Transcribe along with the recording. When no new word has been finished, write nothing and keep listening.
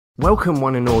Welcome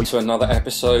one and all to another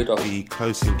episode of the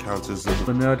Close Encounters of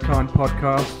the Nerdkind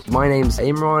podcast. My name's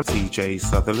Imran. TJ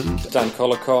Sutherland. Dan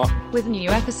Collicott. With new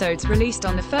episodes released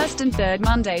on the first and third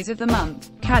Mondays of the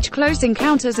month. Catch Close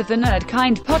Encounters of the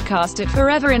Nerdkind podcast at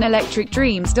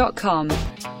foreverinelectricdreams.com.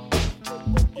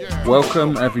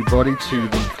 Welcome everybody to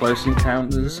the Close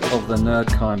Encounters of the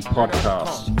Nerdkind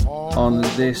podcast. On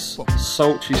this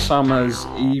sultry summer's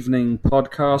evening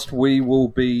podcast, we will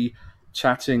be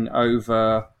chatting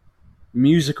over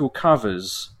musical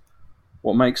covers,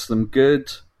 what makes them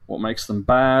good, what makes them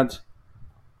bad,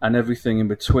 and everything in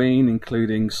between,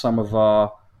 including some of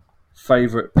our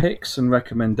favourite picks and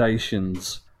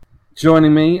recommendations.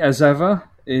 Joining me, as ever,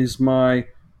 is my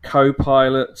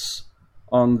co-pilots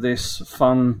on this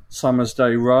fun summer's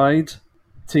day ride,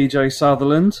 TJ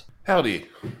Sutherland. Howdy.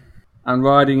 And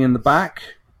riding in the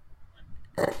back...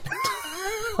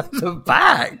 The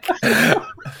back?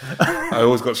 I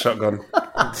always got shotgun.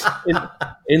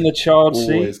 in the child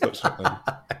seat. Always got shotgun.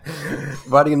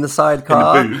 Riding in the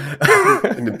sidecar.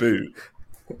 In the boot.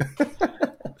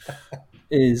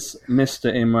 Is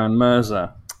Mr. Imran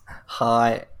Mirza.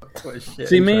 Hi.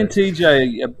 See, me and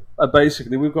TJ are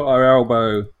basically, we've got our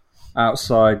elbow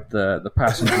outside the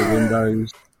passenger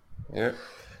windows. Yeah.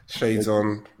 Shades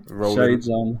on. Rolling. Shades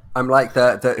on. I'm like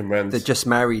the just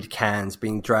married cans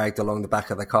being dragged along the back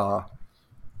of the car.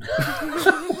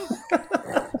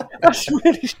 That's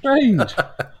really strange.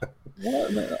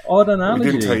 What an odd analogy.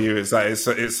 We didn't tell you it's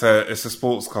a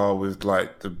sports car with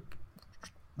like the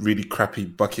really crappy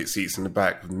bucket seats in the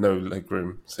back with no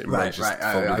legroom, so it just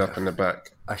folded up in the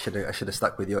back. I should have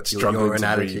stuck with your Struggling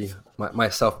analogy. My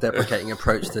self-deprecating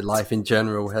approach to life in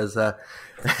general has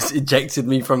ejected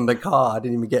me from the car. I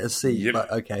didn't even get a seat. Yep.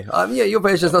 But okay, yeah, your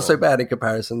version's not so bad in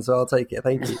comparison, so I'll take it.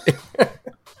 Thank you.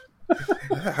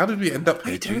 How did we end up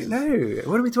here? I don't know.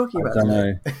 What are we talking about? I don't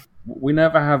know. We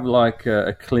never have like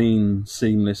a clean,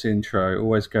 seamless intro. It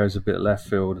always goes a bit left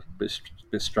field, a bit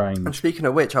strange. And speaking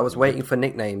of which, I was waiting for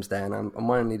nicknames, Dan. I'm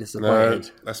mildly disappointed.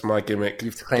 No, that's my gimmick.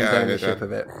 You've claimed ownership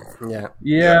of it.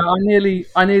 Yeah.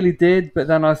 I nearly did, but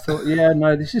then I thought,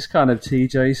 this is kind of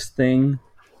TJ's thing.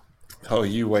 Oh,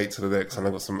 you wait till the next, and I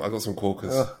got some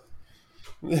corkers. Oh.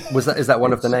 Is that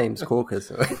one of the names,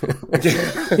 corkers?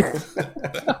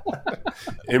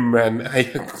 Imran,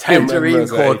 Tangerine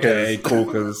corkers.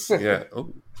 Corkers. Yeah.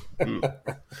 Oh. Don't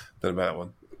know about that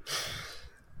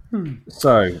one.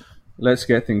 So, let's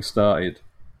get things started.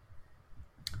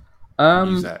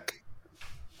 Zach.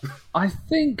 I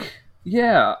think,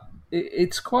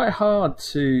 it's quite hard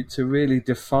to really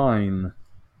define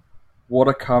what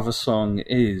a cover song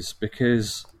is,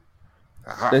 because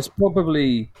there's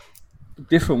probably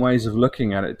different ways of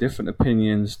looking at it, different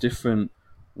opinions, different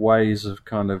ways of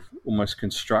kind of almost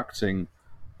constructing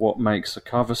what makes a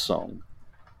cover song.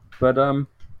 But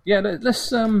let's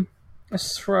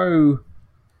throw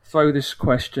this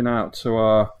question out to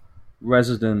our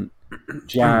resident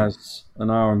jazz and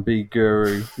R&B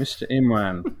guru, Mr.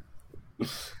 Imran.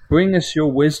 Bring us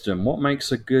your wisdom. What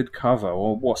makes a good cover,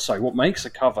 or what makes a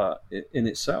cover in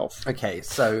itself? Okay,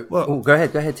 so go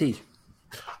ahead, T.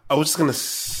 I was just going to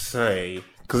say,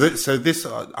 because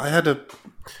I had a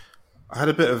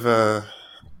bit of a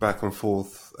back and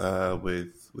forth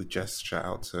with Jess. Shout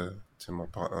out to my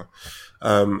partner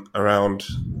around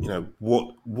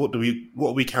what are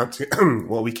we counting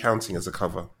what are we counting as a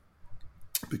cover?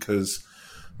 Because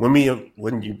when you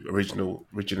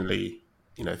originally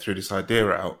threw this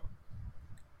idea out,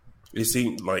 it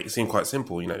seemed quite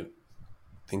simple.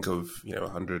 Think of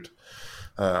 100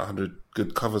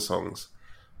 good cover songs.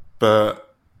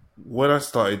 But when I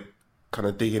started kind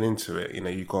of digging into it,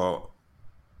 you got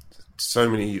so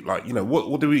many, what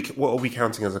are we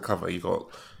counting as a cover? You got,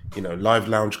 live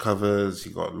lounge covers,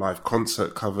 you got live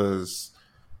concert covers.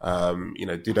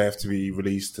 Do they have to be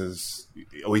released as?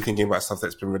 Are we thinking about stuff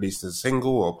that's been released as a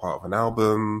single or part of an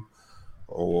album?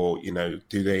 Or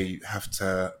do they have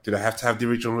to have the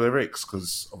original lyrics?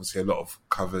 Because obviously a lot of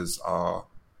covers are,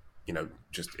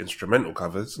 just instrumental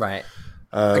covers, right?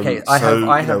 Okay, I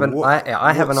have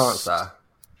an answer,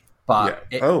 but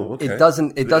it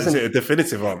doesn't. Is it a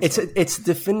definitive answer? It's a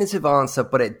definitive answer,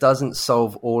 but it doesn't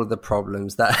solve all of the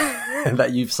problems that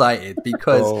that you've cited.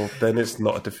 Because then it's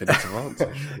not a definitive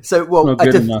answer. So,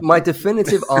 my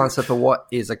definitive answer for what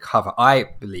is a cover, I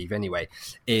believe anyway,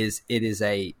 is it is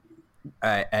a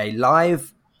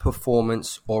live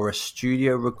performance or a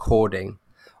studio recording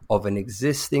of an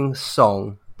existing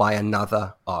song by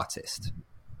another artist.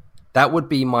 That would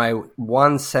be my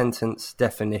one sentence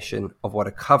definition of what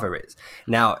a cover is.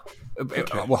 Now,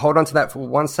 we'll hold on to that for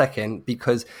 1 second,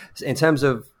 because in terms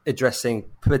of addressing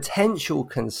potential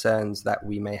concerns that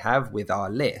we may have with our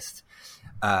list,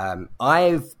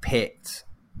 I've picked.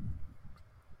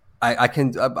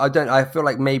 I feel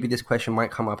like maybe this question might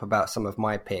come up about some of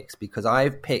my picks, because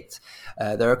I've picked.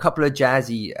 There are a couple of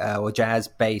jazzy or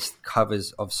jazz-based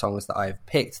covers of songs that I've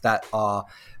picked that are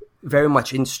very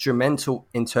much instrumental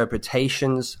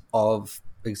interpretations of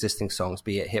existing songs,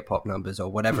 be it hip hop numbers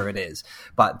or whatever it is,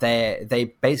 but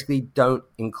they basically don't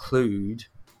include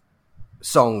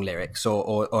song lyrics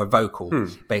or vocal,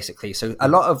 basically. So a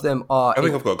lot of them are. I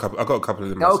think I've got a couple of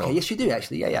them myself. Okay, yes, you do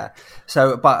actually. Yeah.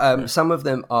 So, but some of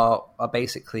them are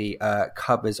basically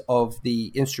covers of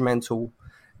the instrumental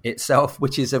itself,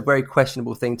 which is a very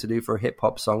questionable thing to do for a hip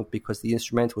hop song, because the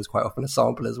instrumental is quite often a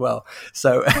sample as well.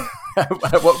 So,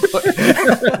 at what point?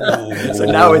 So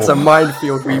now it's a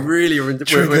minefield. We're really in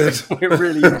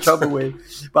trouble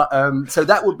with. But so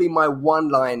that would be my one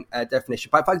line definition.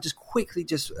 But if I could just quickly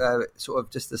just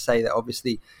to say that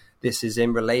obviously this is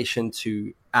in relation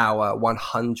to our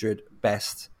 100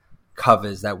 best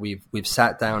covers that we've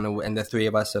sat down and the three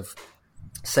of us have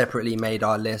separately made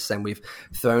our lists, and we've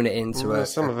thrown it into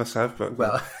some of us have, but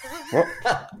well, what?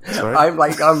 Sorry?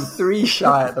 I'm 3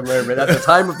 shy at the moment. At the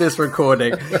time of this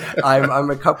recording,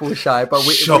 I'm a couple shy, but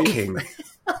shocking.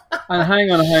 And hang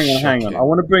on. I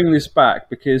want to bring this back,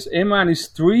 because Imran is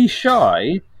 3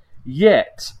 shy,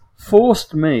 yet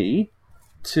forced me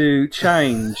to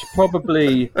change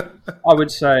probably, I would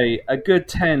say, a good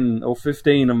 10 or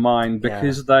 15 of mine,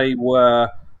 because they were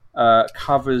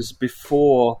covers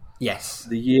before. Yes,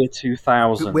 the year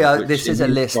 2000. This is a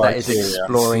list that is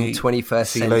exploring 21st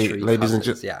century.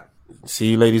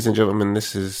 Ladies and gentlemen,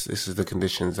 this is the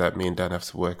conditions that me and Dan have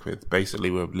to work with. Basically,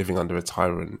 we're living under a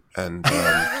tyrant, and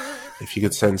if you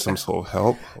could send some sort of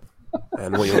help.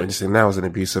 And what you're witnessing now is an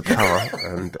abuse of power,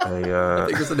 and I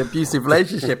think it's an abusive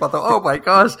relationship. I thought, oh my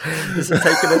gosh, this is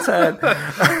taking a turn,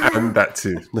 and that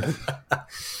too.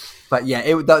 But yeah,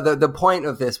 the point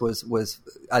of this was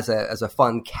as a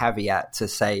fun caveat to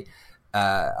say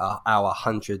our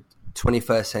 100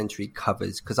 21st century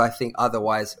covers, because I think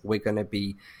otherwise we're going to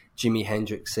be Jimi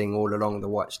Hendrixing All Along the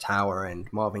Watchtower and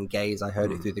Marvin Gaye's I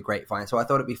Heard It Through the Grapevine. So I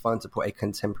thought it'd be fun to put a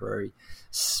contemporary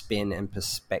spin and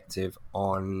perspective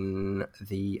on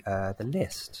the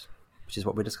list, which is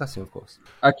what we're discussing, of course.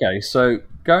 Okay, so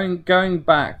going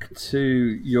back to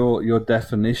your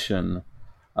definition.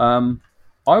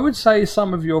 I would say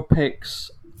some of your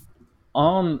picks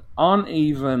aren't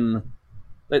even.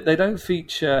 They don't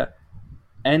feature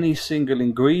any single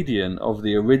ingredient of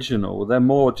the original. They're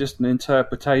more just an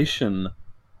interpretation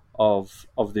of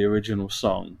the original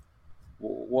song.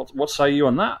 What say you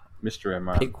on that, Mr.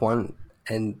 Imran? Pick one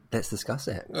and let's discuss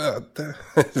it.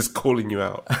 It's calling you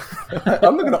out.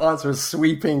 I'm not going to answer a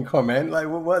sweeping comment. Like,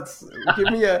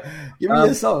 give me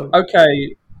a song.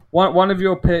 Okay. One of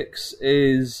your picks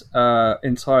is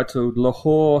entitled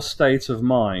Lahore State of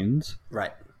Mind,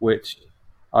 right? Which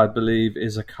I believe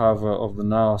is a cover of the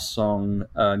Nas song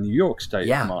New York State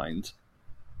of Mind.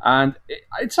 And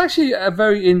it's actually a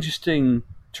very interesting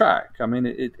track. I mean,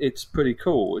 it's pretty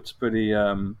cool. It's pretty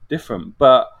different.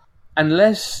 But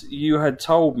unless you had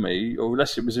told me, or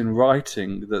unless it was in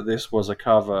writing, that this was a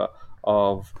cover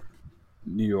of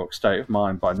New York State of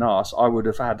Mind by Nas, I would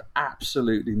have had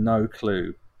absolutely no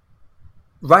clue.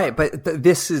 Right, but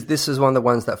this is one of the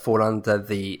ones that fall under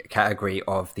the category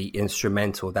of the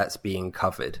instrumental that's being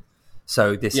covered.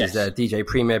 So this is a DJ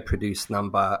Premier produced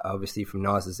number, obviously from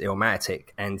Nas's Illmatic.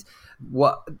 And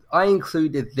what I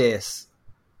included this,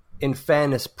 in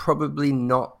fairness, probably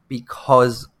not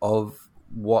because of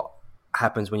what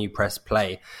happens when you press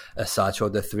play as such, or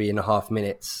the 3.5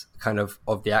 minutes kind of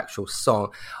the actual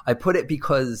song. I put it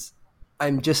because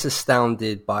I'm just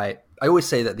astounded by. I always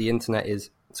say that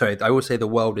I always say the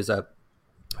world is a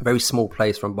very small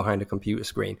place from behind a computer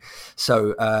screen.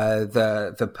 So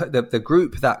the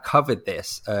group that covered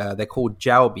this, they're called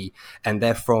Jalbi, and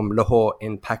they're from Lahore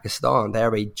in Pakistan.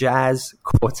 They're a jazz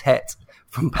quartet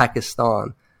from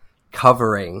Pakistan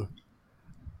covering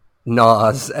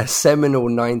Nas, a seminal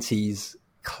 90s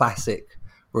classic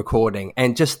recording.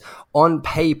 And just on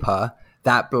paper,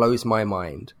 that blows my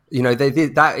mind. You know,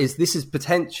 this is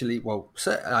potentially,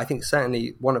 I think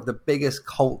certainly one of the biggest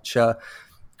culture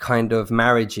kind of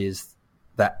marriages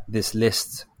that this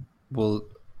list will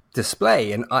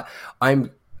display. And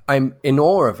I'm in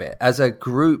awe of it. As a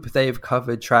group, they've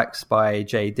covered tracks by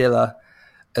Jay Dilla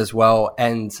as well.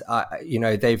 And,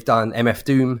 they've done MF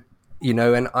Doom,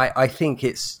 and I think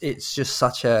it's just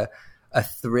such a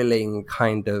thrilling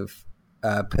kind of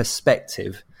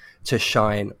perspective to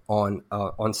shine on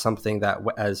something that,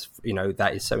 as you know,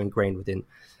 that is so ingrained within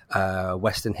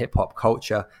Western hip hop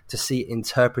culture, to see it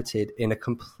interpreted in a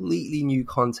completely new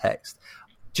context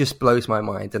just blows my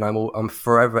mind, and I'm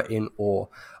forever in awe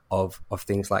of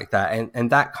things like that. And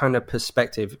that kind of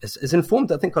perspective is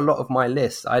informed, I think, a lot of my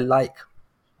lists. I like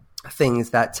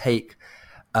things that take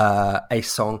a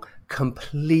song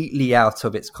completely out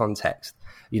of its context.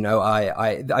 You know,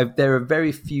 there are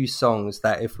very few songs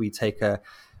that if we take a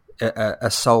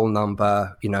soul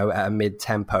number, you know, at a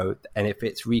mid-tempo, and if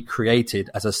it's recreated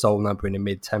as a soul number in a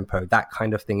mid-tempo, that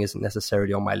kind of thing isn't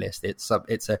necessarily on my list. It's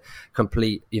a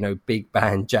complete, you know, big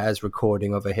band jazz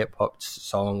recording of a hip-hop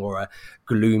song, or a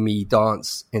gloomy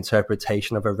dance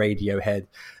interpretation of a Radiohead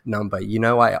number. You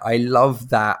know, I love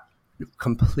that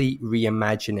complete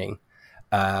reimagining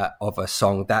of a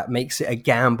song that makes it a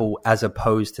gamble as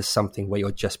opposed to something where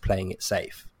you're just playing it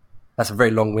safe. That's a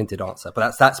very long-winded answer,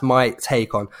 but that's my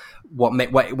take on what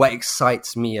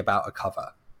excites me about a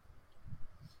cover.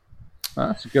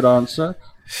 That's a good answer.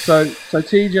 So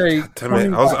TJ, damn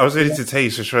it, I was ready to tear you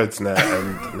to shreds now,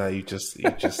 and now you just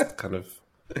kind of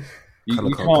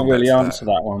you can't really answer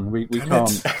that one. We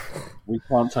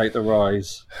can't take the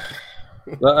rise.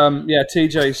 But yeah,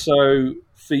 TJ. So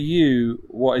for you,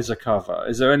 what is a cover?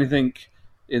 Is there anything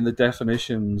in the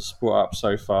definitions brought up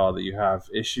so far that you have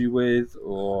issue with,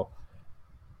 or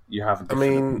you have a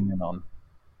different opinion on?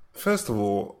 First of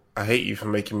all, I hate you for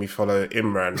making me follow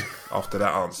Imran after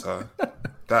that answer.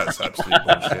 That's absolute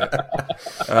bullshit.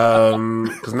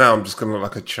 Because now I'm just going to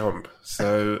look like a chump.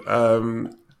 So,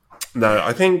 no,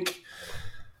 I think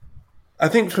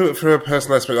for a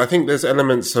personal aspect, I think there's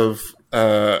elements of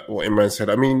what Imran said.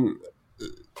 I mean,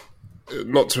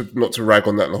 not to rag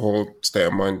on that whole State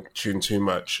of Mind tune too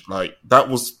much. Like that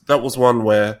was one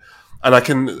where,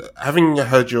 and having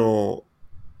heard your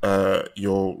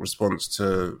response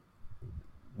to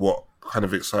what kind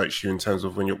of excites you in terms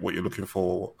of what you're looking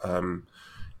for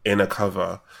in a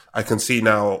cover, I can see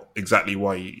now exactly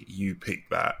why you picked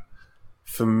that.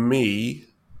 For me,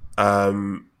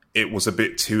 it was a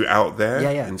bit too out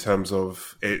there in terms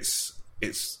of it's.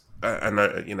 And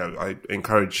I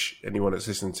encourage anyone that's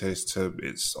listening to this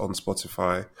it's on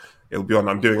Spotify. It'll be on.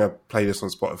 I'm doing a playlist on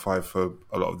Spotify for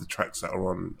a lot of the tracks that are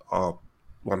on our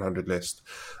 100 list.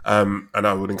 And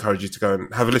I would encourage you to go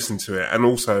and have a listen to it. And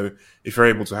also, if you're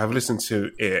able to have a listen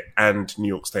to it and New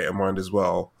York State of Mind as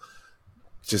well,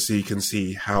 just so you can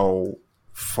see how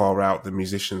far out the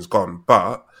musician's gone.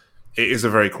 But it is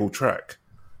a very cool track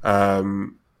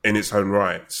in its own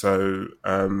right. So,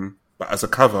 but as a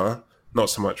cover, not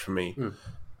so much for me.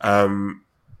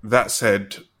 That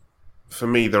said, for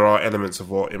me, there are elements of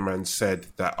what Imran said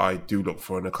that I do look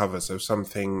for in a cover. So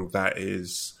something that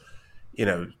is, you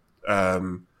know,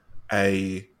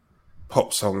 a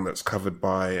pop song that's covered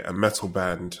by a metal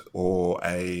band, or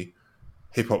a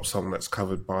hip hop song that's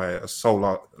covered by a soul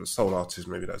artist.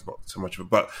 Maybe that's not too much of it,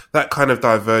 but that kind of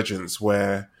divergence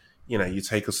where, you know, you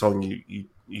take a song,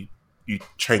 you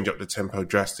change up the tempo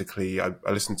drastically. I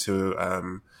listened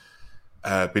to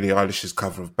Billie Eilish's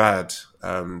cover of Bad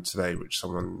today, which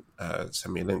someone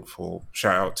sent me a link for.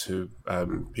 Shout out to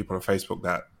people on Facebook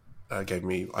that gave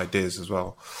me ideas as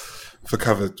well for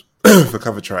cover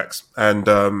tracks, and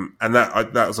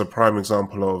that was a prime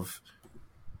example of,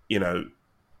 you know,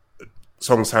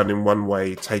 songs sounding one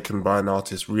way, taken by an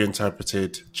artist,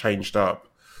 reinterpreted, changed up,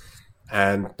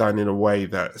 and done in a way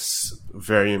that's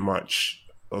very much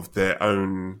of their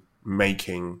own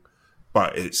making,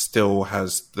 but it still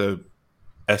has the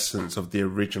essence of the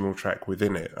original track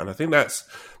within it. And I think that's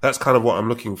kind of what I'm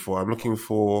looking for. I'm looking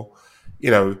for,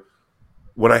 you know,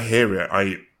 when I hear it,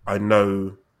 I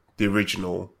know the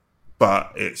original,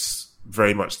 but it's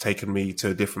very much taken me to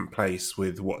a different place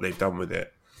with what they've done with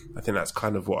it. I think that's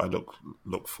kind of what I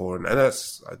look for, and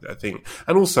that's, I think,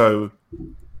 and also,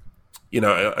 you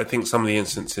know, I think some of the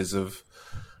instances of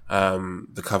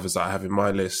the covers that I have in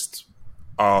my list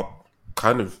are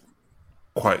kind of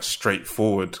quite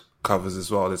straightforward covers as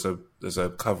well. There's a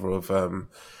cover of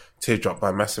Teardrop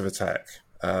by Massive Attack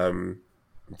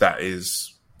that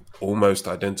is almost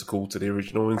identical to the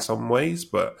original in some ways,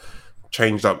 but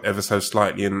changed up ever so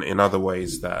slightly in other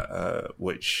ways that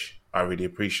which I really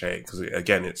appreciate, because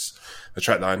again, it's a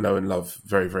track that I know and love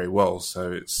very, very well.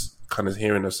 So it's kind of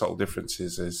hearing the subtle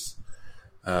differences is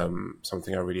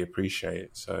something I really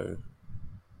appreciate. So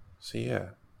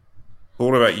yeah. But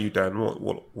what about you, Dan?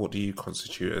 What do you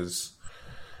constitute as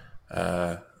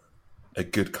a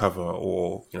good cover,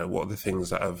 or, you know, what are the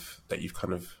things that you've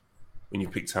kind of, when you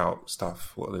picked out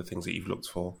stuff, what are the things that you've looked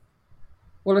for?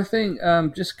 Well, I think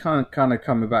just kind of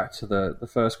coming back to the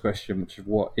first question, which is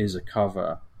what is a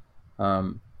cover.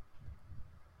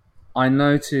 I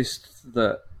noticed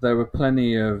that there were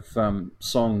plenty of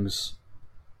songs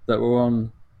that were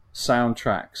on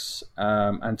soundtracks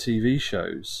and TV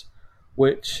shows,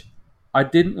 which I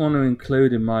didn't want to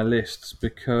include in my lists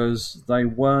because they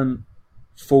weren't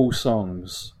full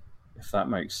songs, if that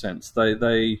makes sense.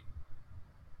 They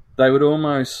would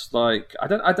almost like I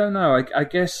don't know. I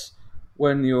guess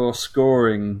when you're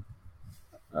scoring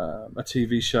a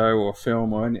TV show or a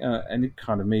film or any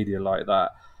kind of media like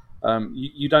that,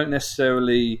 you don't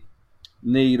necessarily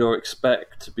need or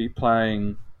expect to be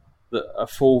playing a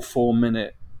full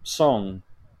 4-minute song.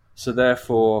 So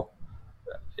therefore,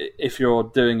 if you're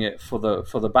doing it for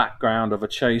the background of a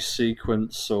chase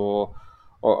sequence or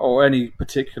any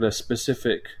particular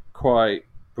specific quite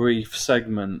brief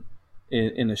segment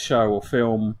in a show or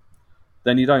film,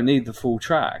 then you don't need the full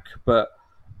track. But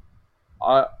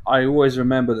I always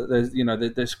remember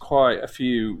that there's quite a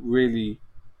few really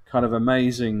kind of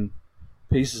amazing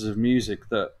pieces of music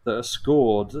that are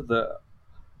scored that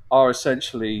are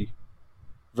essentially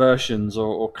versions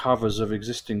or covers of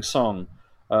existing song.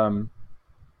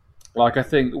 Like I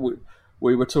think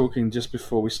we were talking just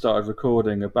before we started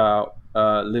recording about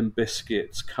Limp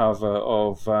Bizkit's cover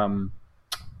of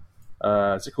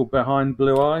is it called Behind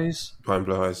Blue Eyes? Behind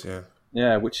Blue Eyes, yeah.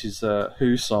 Yeah, which is a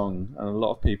Who song, and a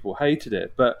lot of people hated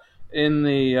it. But in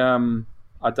the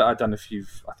I don't know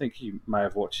if I think you may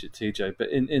have watched it, TJ, but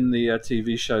in the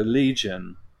TV show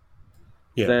Legion,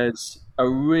 there's a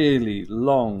really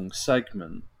long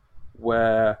segment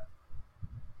where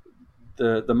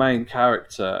the main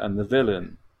character and the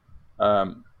villain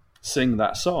sing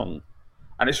that song,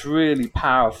 and it's really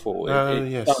powerful.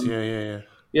 Yes, done, yeah.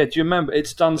 Yeah, do you remember?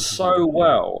 It's done so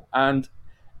well, and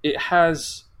it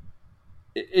has.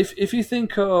 If you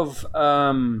think of,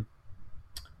 I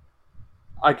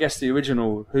guess the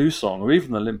original Who song or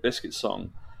even the Limp Bizkit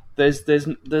song,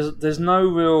 there's no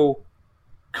real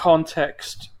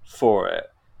context for it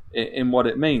in what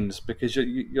it means, because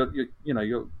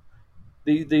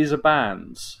these are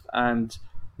bands, and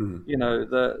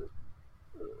the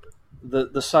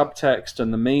subtext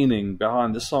and the meaning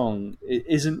behind the song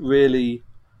isn't really,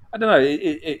 I don't know,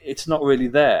 it's not really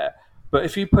there. But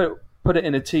if you put it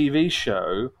in a TV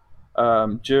show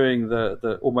during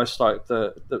the almost like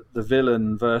the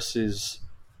villain versus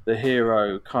the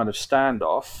hero kind of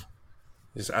standoff,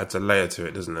 it just adds a layer to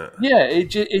it, doesn't it? Yeah,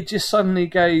 it just suddenly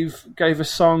gave a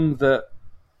song that,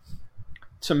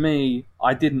 to me,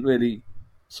 I didn't really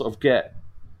sort of get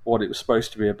what it was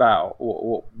supposed to be about,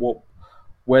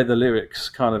 where the lyrics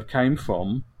kind of came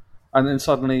from, and then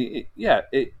suddenly,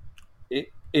 it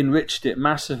enriched it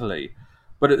massively.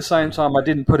 But at the same time, I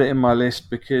didn't put it in my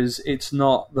list because it's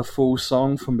not the full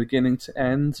song from beginning to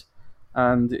end,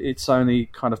 and it's only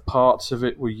kind of parts of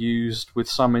it were used with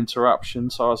some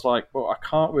interruption. So I was like, well, I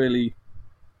can't really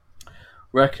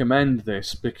recommend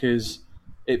this because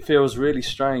it feels really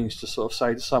strange to sort of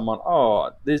say to someone,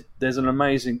 oh, there's an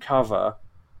amazing cover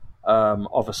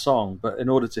of a song, but in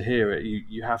order to hear it,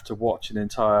 you have to watch an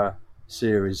entire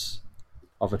series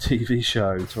of a TV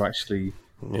show to actually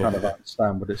kind of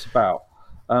understand what it's about.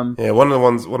 One of the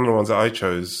ones that I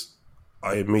chose,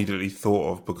 I immediately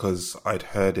thought of because I'd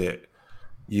heard it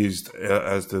used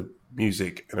as the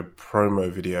music in a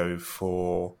promo video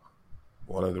for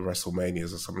one of the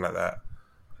WrestleManias or something like that.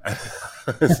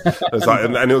 It was like,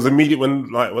 and it was immediate when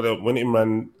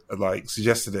Imran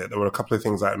suggested it. There were a couple of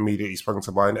things that immediately sprung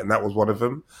to mind, and that was one of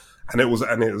them. And it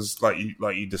was like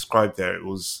you described there. It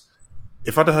was,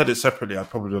 if I'd have heard it separately, I'd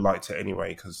probably have liked it anyway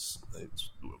because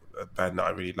it's a band that I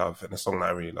really love and a song that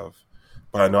I really love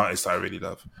by an artist that I really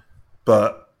love.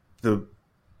 But the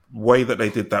way that they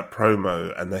did that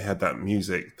promo and they had that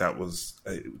music,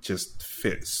 it just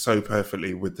fit so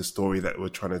perfectly with the story that we're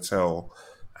trying to tell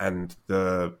and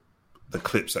the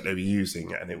clips that they were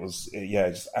using, and it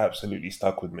just absolutely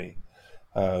stuck with me.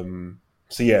 I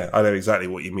know exactly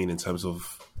what you mean in terms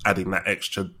of adding that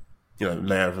extra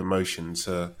layer of emotion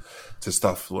to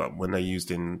stuff when they're used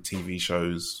in TV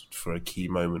shows for a key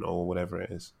moment or whatever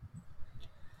it is.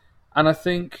 And I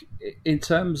think in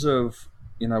terms of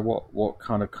what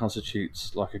kind of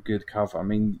constitutes like a good cover, I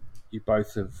mean, you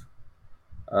both have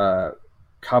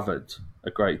covered a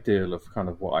great deal of kind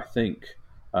of what I think.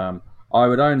 I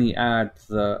would only add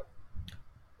that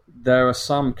there are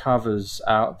some covers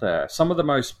out there, some of the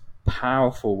most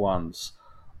powerful ones,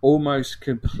 almost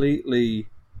completely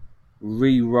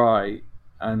rewrite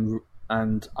and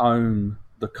own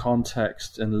the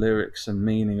context and lyrics and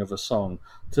meaning of a song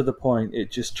to the point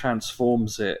it just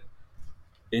transforms it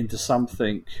into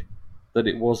something that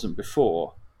it wasn't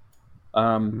before.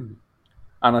 And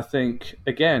I think,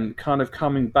 again, kind of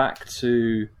coming back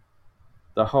to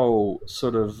the whole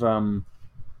sort of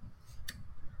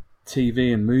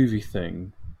TV and movie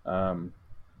thing. I'm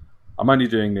only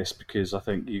doing this because I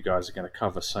think you guys are going to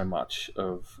cover so much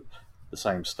of the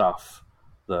same stuff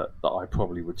that I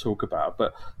probably would talk about.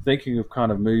 But thinking of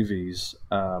kind of movies,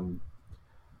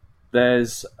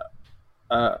 there's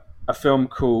a film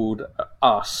called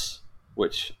Us,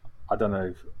 which I don't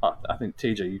know. I think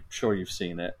TJ, I'm sure you've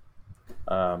seen it.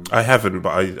 I haven't, but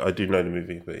I do know the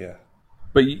movie. But yeah,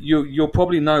 but you'll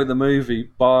probably know the movie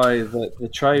by the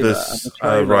trailer.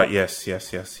 Right? Yes. Yeah,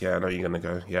 I know you're going to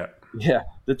go. Yeah.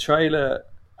 The trailer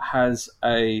has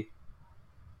I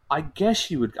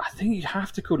think you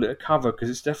have to call it a cover because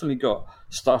it's definitely got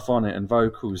stuff on it and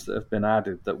vocals that have been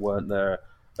added that weren't there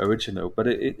original. But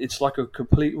it's like a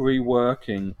complete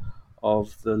reworking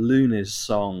of the Loonies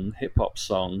song, hip hop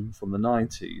song from the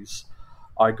 90s.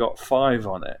 I Got Five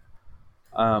on it.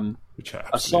 Which I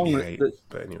absolutely hate,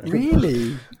 but anyway.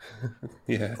 Really?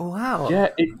 Yeah. Oh, wow. Yeah.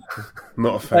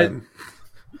 Not a fan.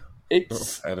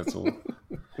 It's not a fan at all.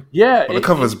 Yeah. But the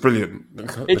cover's brilliant.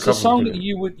 It's a song that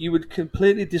you would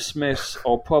completely dismiss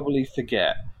or probably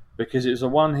forget because it was a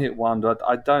one-hit wonder.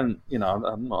 I don't,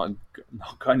 I'm not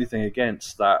got anything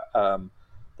against that,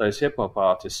 those hip-hop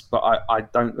artists, but I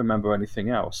don't remember anything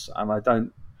else. And I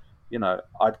don't,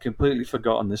 I'd completely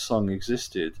forgotten this song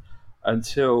existed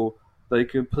until they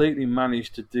completely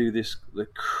managed to do the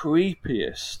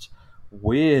creepiest,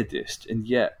 weirdest, and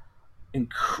yet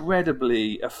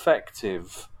incredibly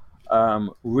effective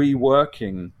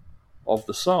reworking of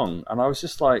the song. And I was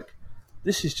just like,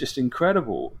 this is just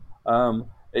incredible.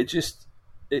 It just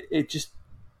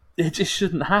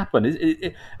shouldn't happen.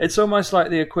 It's almost like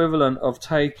the equivalent of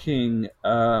taking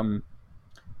a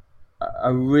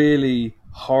really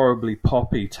horribly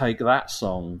poppy Take That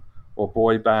song or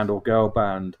boy band or girl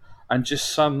band and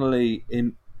just suddenly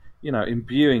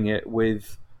imbuing it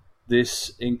with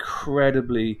this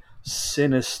incredibly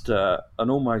sinister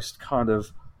and almost kind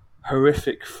of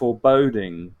horrific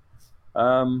foreboding.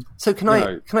 So can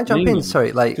I jump in?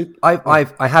 Sorry,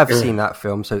 I have seen that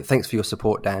film, so thanks for your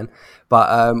support, Dan. But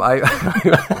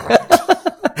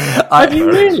have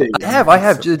you really? I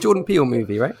have the Jordan Peele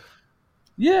movie, right?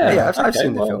 Yeah, I've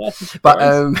seen the film, but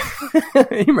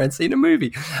Imran's seen a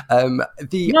movie.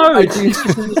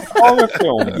 It's a horror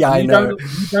film. Yeah, I know.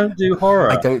 You don't do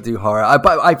horror. I don't do horror,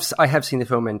 but I have seen the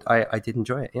film and I did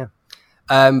enjoy it. Yeah.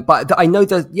 But I know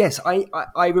that, yes, I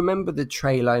remember the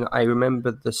trailer and I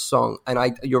remember the song,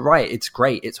 and you're right, it's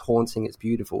great, it's haunting, it's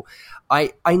beautiful.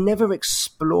 I never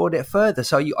explored it further.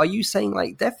 So are you saying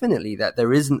definitely that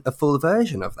there isn't a full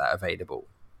version of that available?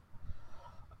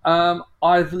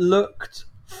 I've looked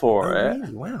for it.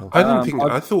 Really? Wow. I didn't think.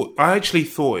 I actually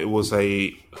thought it was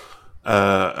a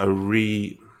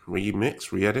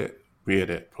remix,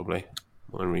 re-edit probably,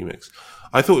 more than remix.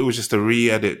 I thought it was just a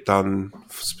re-edit done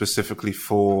specifically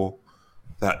for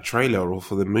that trailer or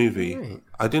for the movie. Right.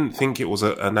 I didn't think it was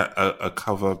a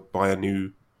cover by a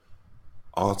new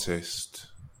artist.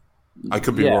 I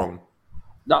could be wrong.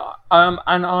 No,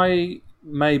 and I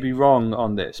may be wrong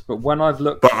on this, but when I've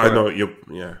looked, but I know you're.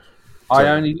 Yeah. I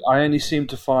only seem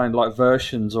to find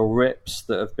versions or rips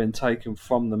that have been taken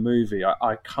from the movie.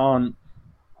 I couldn't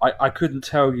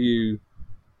tell you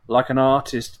an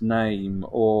artist name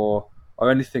or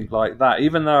anything like that,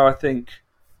 even though I think,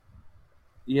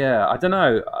 I don't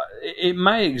know, it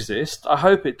may exist. I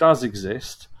hope it does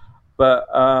exist, but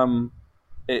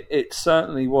it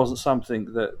certainly wasn't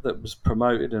something that was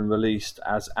promoted and released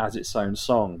as its own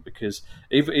song, because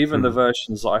even the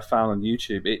versions that I found on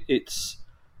YouTube, it's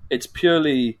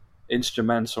purely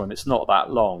instrumental and it's not that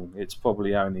long. It's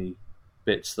probably only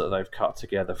bits that they've cut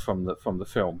together from the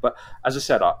film. But as I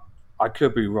said, I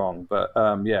could be wrong, but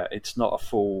it's not a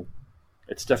full.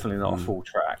 It's definitely not a full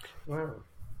track. Wow.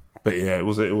 But yeah, it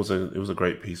was a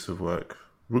great piece of work.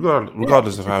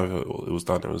 Regardless of how it was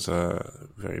done, it was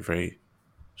very, very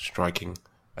striking,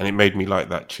 and it made me like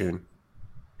that tune.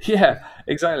 Yeah,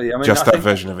 exactly. I mean, just that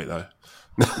version of it, though.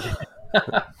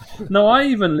 No, I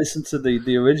even listened to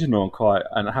the original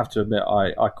and I have to admit,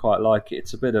 I quite like it.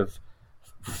 It's a bit of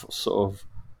sort of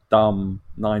dumb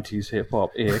 90s hip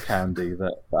hop ear candy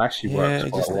that actually works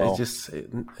quite well.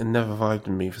 It never vibed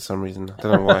in me for some reason. I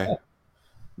don't know why.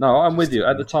 No, I'm with you.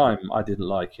 At the time, I didn't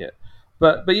like it,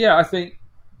 but yeah, I think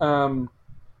I'm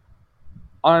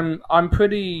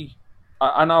pretty.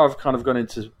 I know I've kind of gone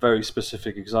into very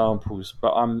specific examples,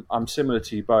 but I'm similar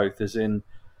to you both. As in,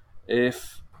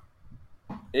 if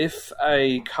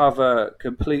a cover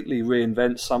completely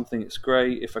reinvents something, it's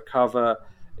great. If a cover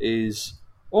is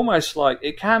almost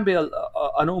it can be an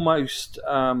almost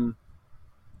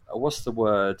what's the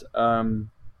word?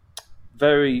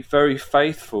 very, very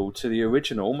faithful to the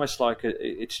original, almost like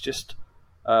it's just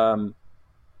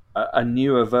a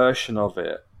newer version of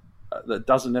it that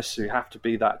doesn't necessarily have to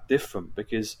be that different,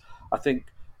 because I think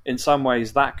in some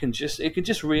ways that can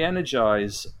just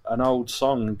re-energize an old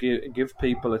song and give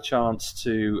people a chance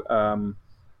to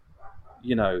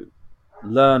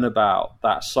learn about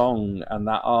that song and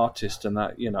that artist and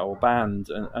that or band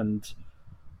and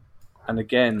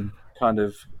again kind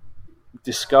of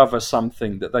discover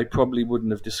something that they probably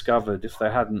wouldn't have discovered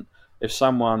if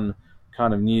someone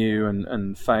kind of new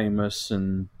and famous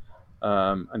and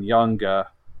younger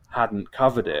hadn't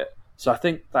covered it. So I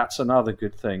think that's another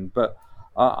good thing. But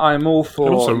I'm all for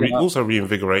also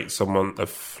reinvigorate a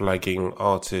flagging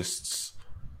artist's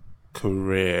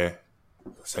career.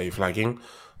 Say flagging,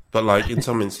 but like in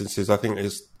some instances, I think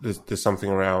there's something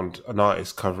around an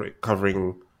artist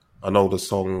covering an older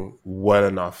song well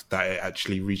enough that it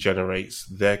actually regenerates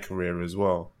their career as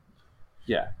well.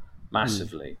 Yeah,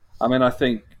 massively. I mean, I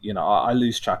think, I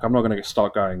lose track. I'm not going to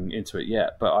start going into it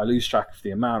yet, but I lose track of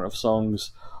the amount of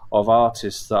songs of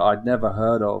artists that I'd never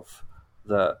heard of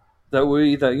that were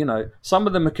either, some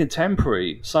of them are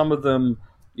contemporary, some of them,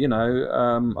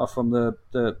 are from the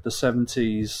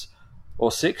 70s or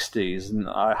 60s, and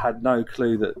I had no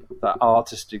clue that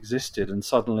artist existed, and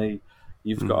suddenly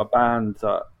you've got a band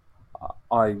that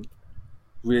I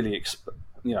really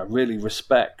really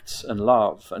respect and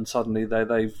love, and suddenly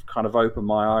they've kind of opened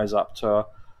my eyes up to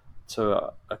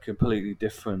a completely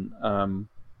different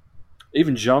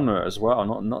even genre as well,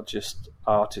 not just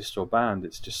artist or band.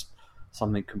 It's just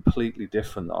something completely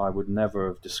different that I would never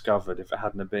have discovered if it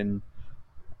hadn't have been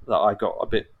that I got a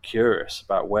bit curious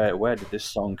about where did this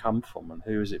song come from and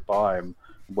who is it by and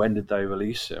when did they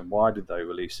release it and why did they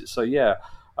release it. So yeah,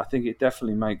 I think it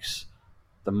definitely makes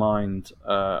the mind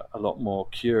a lot more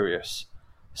curious.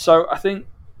 So I think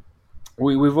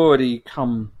we've already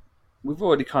kind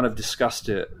of discussed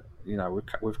it.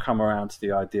 We've come around to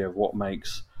the idea of what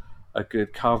makes a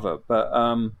good cover. But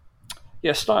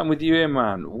starting with you,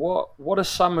 Imran, what are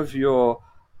some of your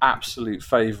absolute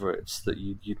favourites that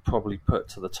you'd probably put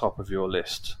to the top of your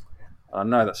list? I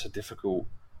know that's a difficult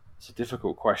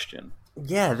question.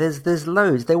 Yeah, there's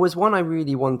loads. There was one I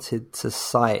really wanted to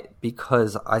cite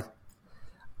because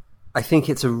I think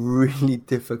it's a really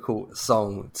difficult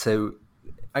song to.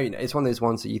 It's one of those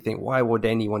ones that you think, why would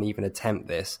anyone even attempt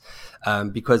this?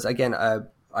 Because again,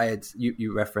 I had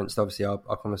you referenced obviously our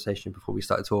conversation before we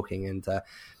started talking, and the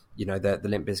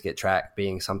Limp Bizkit track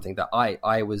being something that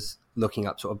I was looking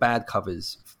up sort of bad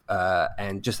covers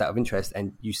and just out of interest,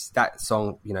 and that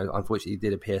song unfortunately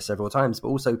did appear several times, but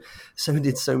also so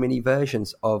did so many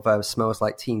versions of Smells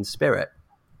Like Teen Spirit.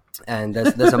 And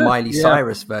there's a Miley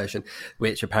Cyrus version,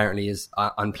 which apparently is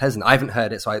unpleasant. I haven't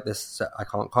heard it, so I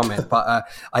can't comment. But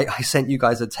I sent you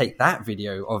guys a Take That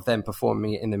video of them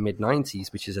performing it in the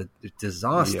mid-90s, which is a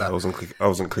disaster. Yeah, I wasn't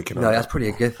clicking on that. That's probably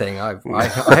a good thing. I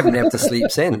haven't been able to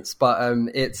sleep since. But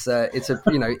it's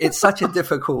such a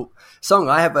difficult song.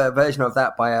 I have a version of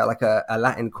that by a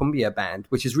Latin cumbia band,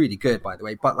 which is really good, by the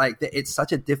way. But it's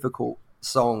such a difficult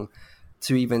song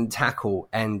to even tackle,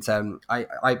 and I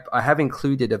have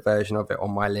included a version of it on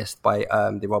my list by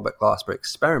the Robert Glasper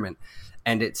Experiment,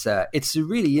 and it's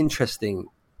really interesting.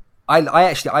 I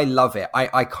love it.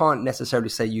 I can't necessarily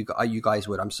say you guys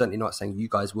would. I'm certainly not saying you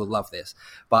guys will love this,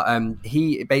 but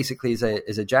he basically is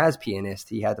a jazz pianist.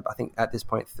 He had, I think at this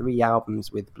point, 3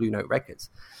 albums with Blue Note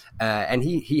Records, and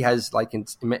he has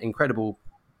incredible.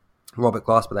 Robert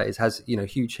Glasper, that is, has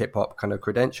huge hip hop kind of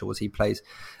credentials. He plays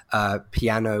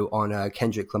piano on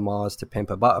Kendrick Lamar's To Pimp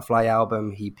a Butterfly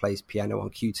album. He plays piano on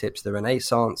Q-Tip's The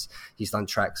Renaissance. He's done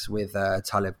tracks with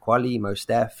Talib Kweli, Mos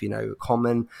Def,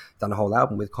 Common. Done a whole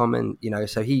album with Common.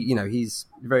 So he's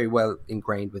very well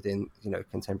ingrained within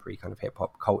contemporary kind of hip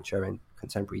hop culture and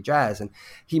contemporary jazz. And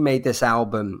he made this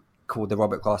album called the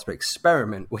Robert Glasper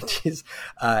Experiment, which is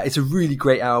it's a really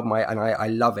great album, and I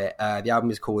love it. The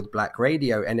album is called Black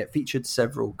Radio, and it featured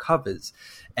several covers,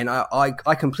 and I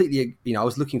completely I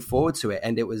was looking forward to it,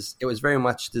 and it was very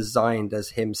much designed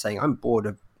as him saying, I'm bored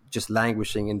of just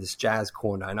languishing in this jazz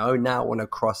corner, and I now want to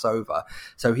cross over.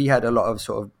 So he had a lot of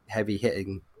sort of heavy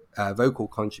hitting vocal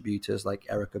contributors like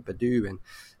Erykah Badu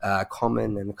and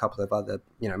Common and a couple of other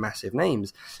massive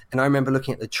names. And I remember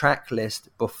looking at the track list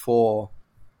before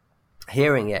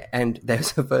hearing it, and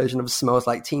there's a version of Smells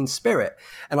Like Teen Spirit,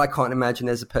 and I can't imagine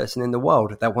there's a person in the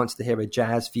world that wants to hear a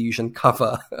jazz fusion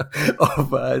cover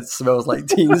of Smells Like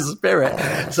Teen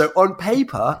Spirit. So on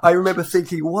paper, I remember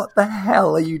thinking, what the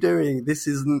hell are you doing? This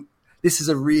is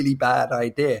a really bad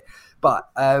idea. But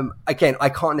again, I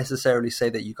can't necessarily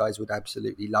say that you guys would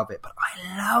absolutely love it, but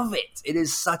I love it. It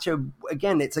is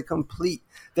it's a complete,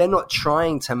 they're not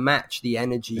trying to match the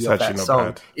energy of that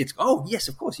song. Bad. It's, oh yes,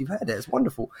 of course, you've heard it. It's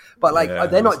wonderful. But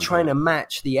they're not trying to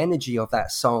match the energy of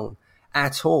that song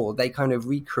at all. They kind of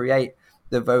recreate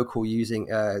the vocal using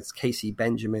Casey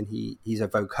Benjamin. He's a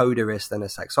vocoderist and a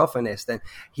saxophonist, and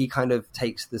he kind of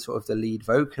takes the sort of the lead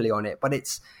vocally on it. But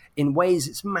it's in ways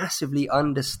it's massively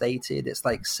understated. It's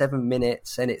like 7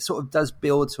 minutes, and it sort of does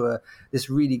build to this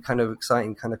really kind of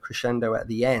exciting kind of crescendo at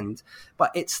the end.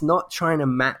 But it's not trying to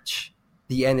match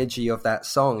the energy of that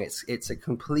song. It's a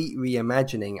complete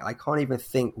reimagining. I can't even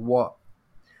think what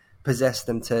possessed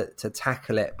them to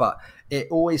tackle it, but it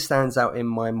always stands out in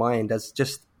my mind as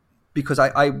just because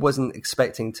I wasn't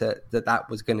expecting that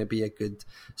was going to be a good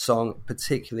song,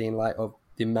 particularly in light of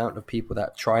the amount of people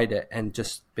that tried it and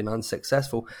just been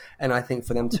unsuccessful. And I think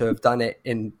for them to have done it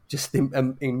in just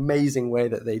the amazing way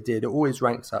that they did, it always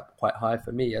ranks up quite high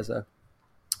for me as an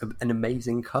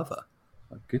amazing cover.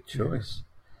 A good choice.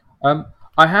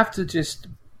 I have to just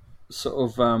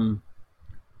sort of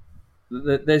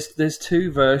there's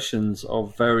two versions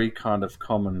of very kind of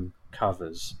common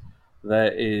covers.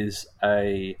 There is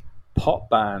a pop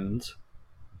band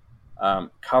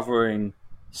covering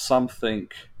something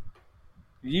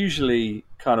usually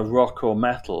kind of rock or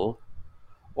metal,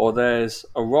 or there's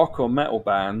a rock or metal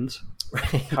band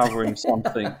covering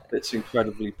something that's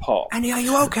incredibly pop. Annie, are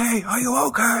you okay? Are you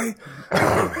okay?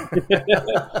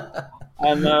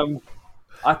 And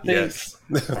I think... Yes.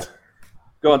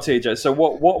 Go on, TJ. So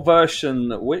what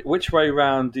version, which way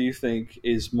round do you think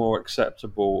is more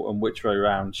acceptable, and which way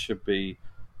round should be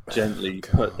gently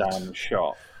put down and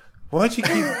shot? Why do you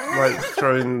keep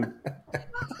throwing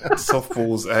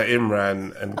softballs at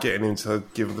Imran and getting him to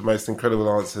give the most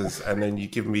incredible answers, and then you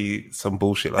give me some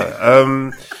bullshit like that? I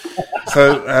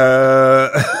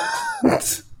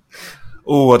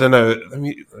don't know. Let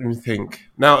me think.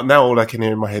 Now all I can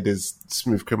hear in my head is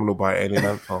 "Smooth Criminal" by Alien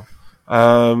Ant Farm.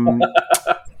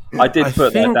 I did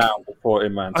put that down before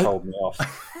Imran told me off.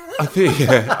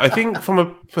 I think from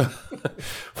a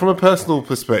personal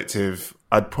perspective,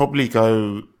 I'd probably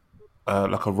go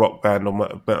like a rock band or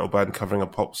metal band covering a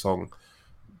pop song.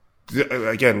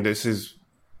 Again, this is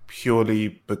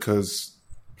purely because,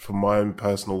 for my own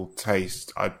personal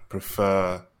taste, I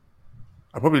probably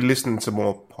listen to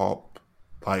more pop,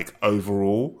 like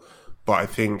overall, but I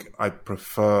think I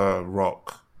prefer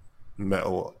rock,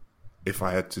 metal if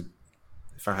I had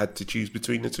to choose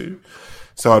between the two.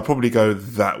 So I'd probably go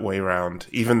that way round,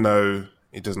 even though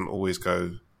it doesn't always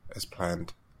go as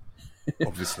planned,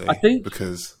 obviously,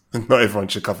 because not everyone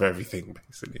should cover everything,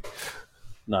 basically.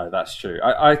 No, that's true.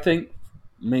 I think,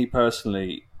 me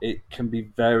personally, it can be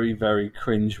very, very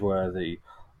cringeworthy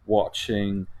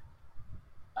watching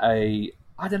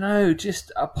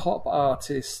just a pop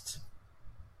artist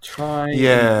trying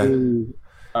to do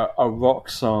a rock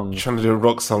song. Trying to do a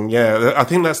rock song, yeah. I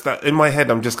think that's that. In my head,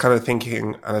 I'm just kind of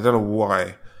thinking, and I don't know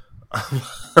why, I'm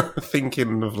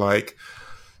thinking of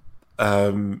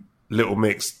Little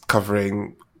Mix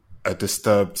covering a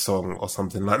Disturbed song or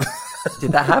something like that.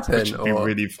 Did that happen? Which would be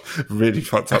really, really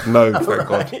fucked up. No, thank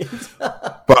God.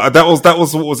 But that was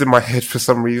what was in my head for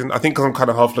some reason. I think I'm kind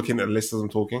of half looking at the list as I'm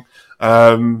talking.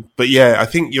 But yeah, I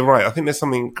think you're right. I think there's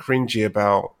something cringy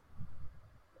about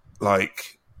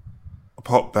like a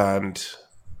pop band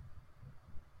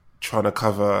trying to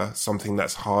cover something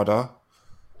that's harder,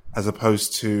 as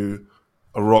opposed to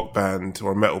a rock band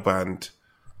or a metal band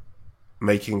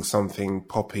making something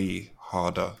poppy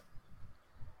harder.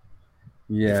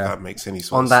 Yeah, if that makes any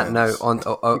sort on of that sense.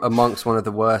 note, amongst one of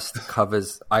the worst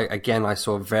covers I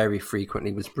saw very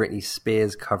frequently was Britney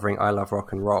Spears covering "I Love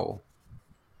Rock and Roll."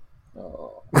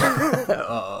 Oh,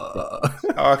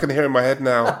 I can hear it in my head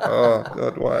now. Oh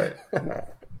God, why?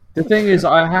 The thing is,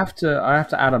 I have to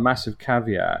add a massive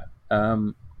caveat.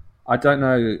 I don't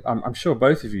know. I'm sure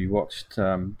both of you watched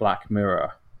Black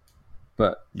Mirror,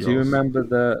 but Yes. do you remember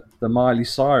the Miley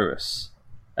Cyrus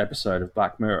episode of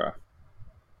Black Mirror?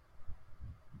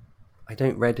 I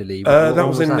don't readily. That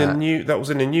was in the new. That was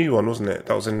in the new one, wasn't it?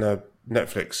 That was in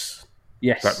Netflix.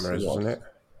 Yes, Black Mirror, wasn't it?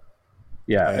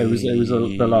 Yeah, it was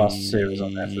the last series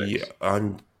on Netflix. Yeah,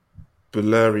 I'm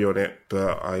blurry on it,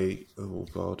 but oh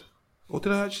God, or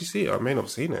did I actually see it? I may not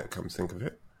have seen it. Come to think of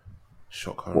it,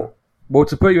 shock horror. Well,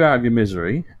 to put you out of your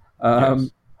misery, Yes.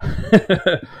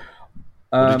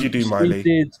 What did you do,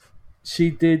 Miley? She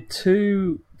did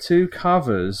two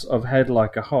covers of "Head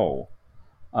Like a Hole"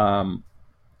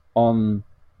 on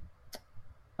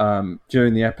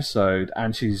during the episode,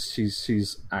 and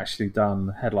she's actually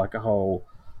done "Head Like a Hole"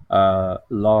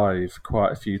 live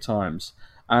quite a few times.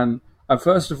 And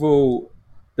First of all,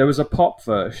 there was a pop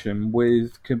version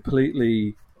with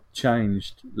completely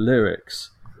changed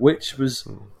lyrics, which was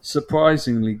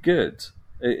surprisingly good.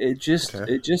 It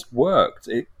just worked.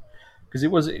 Because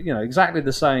it was exactly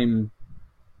the same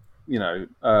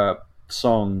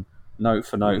song, note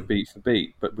for note, beat for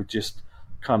beat, but with just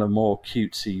kind of more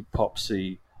cutesy,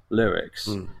 popsy lyrics.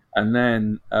 And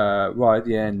then right at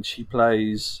the end, she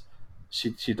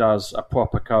does a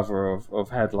proper cover of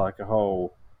Head Like a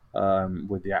Hole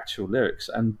with the actual lyrics,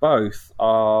 and both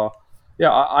are.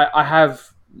 Yeah, I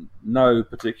have no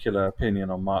particular opinion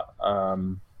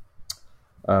on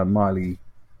Miley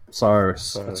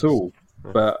Cyrus at all,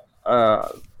 but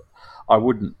I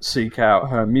wouldn't seek out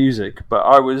her music. But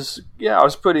I was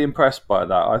pretty impressed by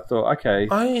that. I thought, okay,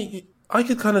 I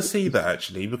could kind of see that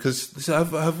actually, because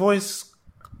her voice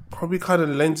probably kind of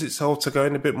lends itself to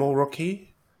going a bit more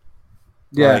rocky.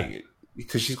 Yeah,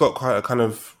 because she's got quite a kind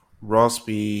of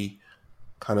raspy,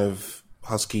 kind of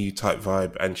husky type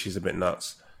vibe, and she's a bit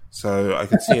nuts. So I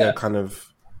could see her kind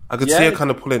of, see her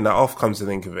kind of pulling that off. Come to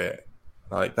think of it,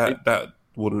 like that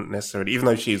wouldn't necessarily, even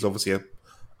though she's obviously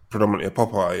predominantly a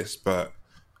pop artist, but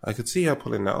I could see her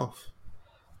pulling that off.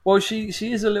 Well, she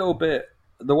is a little bit,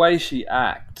 the way she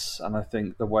acts, and I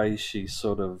think the way she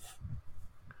sort of,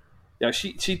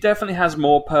 she definitely has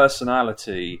more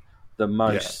personality than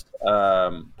most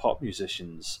pop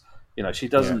musicians. She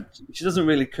doesn't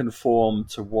really conform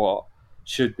to what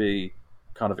should be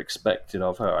kind of expected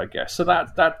of her, I guess. So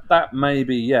that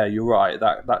maybe, you're right.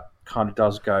 That kind of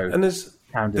does go. And there's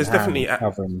definitely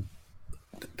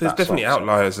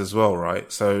outliers as well,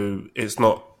 right? So it's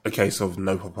not a case of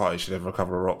no pop artist should ever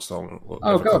cover a rock song or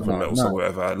cover a metal song or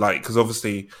whatever. Like, because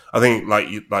obviously, I think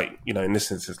in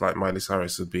this instance, like Miley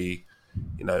Cyrus would be,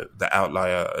 the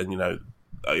outlier, and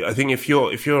I think if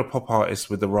you're a pop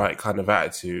artist with the right kind of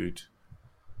attitude,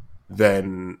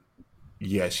 then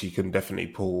she can definitely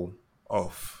pull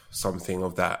off something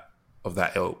of that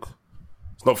ilk.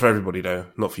 It's not for everybody though.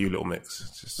 Not for you, Little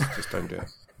Mix. Just don't do it.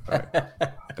 Right.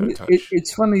 Don't touch.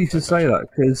 It's funny you should say that,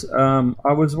 because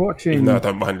I was watching. No, I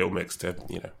don't mind Little Mix. To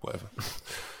whatever.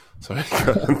 Sorry.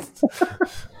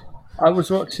 I was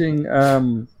watching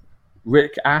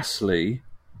Rick Astley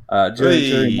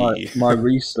during my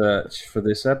research for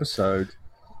this episode.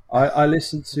 I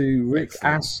listened to Rick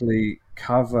Astley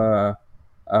cover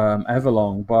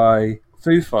Everlong by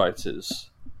Foo Fighters.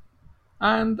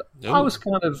 And I was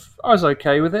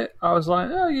okay with it. I was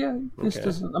like, oh yeah, this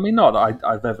doesn't. I mean, not that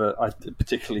I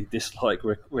particularly dislike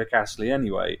Rick Astley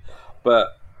anyway, but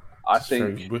I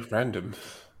think very random.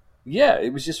 Yeah,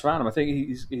 it was just random. I think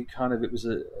it was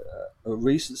a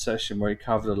recent session where he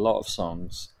covered a lot of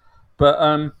songs,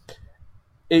 but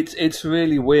it's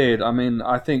really weird. I mean,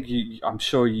 I think I'm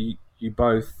sure you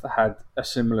both had a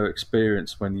similar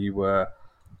experience when you were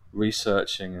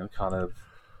researching and kind of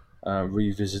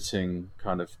revisiting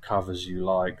kind of covers you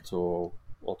liked, or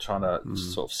trying to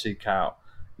sort of seek out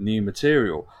new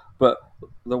material. But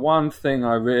the one thing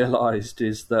I realised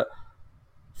is that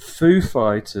Foo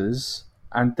Fighters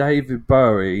and David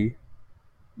Bowie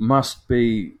must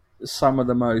be some of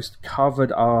the most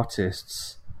covered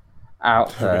artists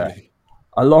out there, really?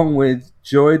 Along with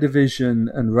Joy Division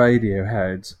and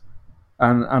Radiohead.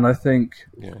 And I think...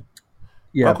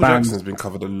 Michael Jackson's been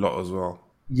covered a lot as well.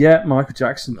 Yeah, Michael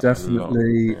Jackson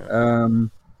definitely.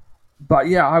 But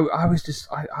I was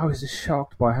just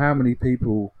shocked by how many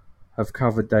people have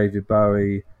covered David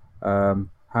Bowie. How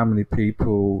many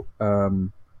people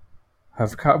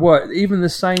have covered? Even the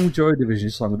same Joy Division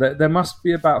song. There must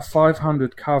be about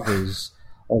 500 covers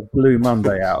of Blue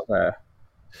Monday out there.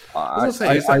 Is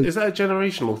that a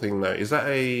generational thing though? Is that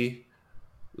a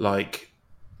like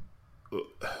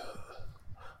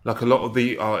a lot of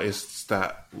the artists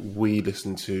that we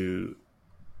listen to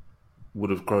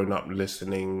would have grown up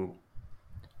listening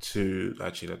to?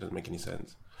 Actually, that doesn't make any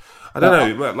sense. I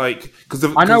don't know, but because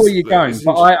I know where you're going,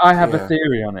 but I have a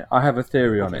theory on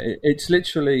it. It's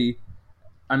literally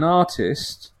an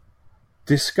artist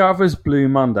discovers Blue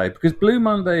Monday, because Blue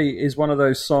Monday is one of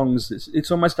those songs. It's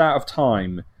almost out of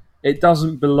time. It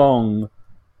doesn't belong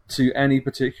to any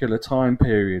particular time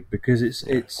period because it's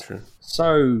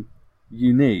so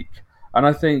unique. And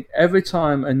I think every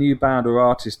time a new band or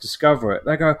artist discover it,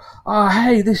 they go, "Oh,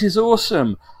 hey, this is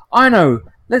awesome! I know,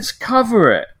 let's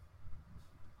cover it.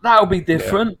 That'll be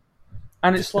different."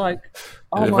 And it's like,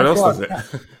 oh my god,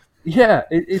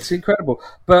 it's incredible.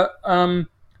 But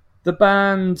the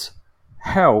band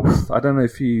Health, I don't know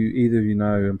if either of you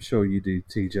know. I'm sure you do,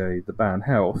 TJ. The band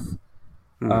Health,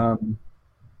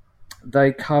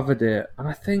 they covered it, and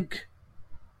I think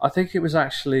it was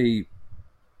actually.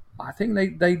 I think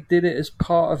they did it as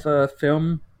part of a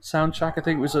film soundtrack. I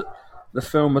think it was the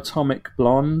film Atomic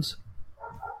Blonde.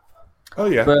 Oh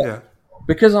yeah, but yeah.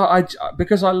 Because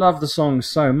I love the song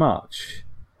so much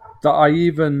that I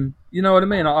even, you know what I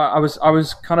mean. I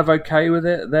was kind of okay with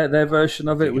it. Their version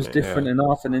of it was different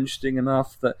enough and interesting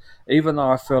enough that even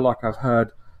though I feel like I've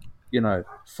heard,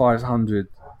 500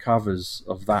 covers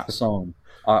of that song,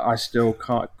 I still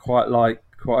can't quite like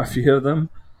quite a few of them.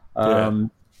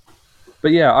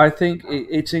 But yeah, I think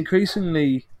it's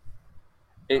increasingly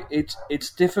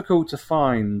it's difficult to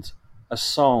find a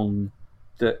song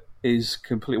that is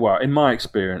complete. Well, in my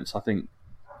experience, I think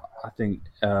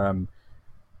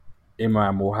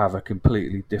Imran will have a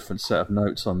completely different set of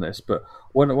notes on this. But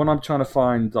when I'm trying to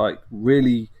find like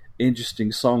really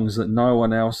interesting songs that no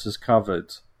one else has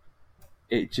covered,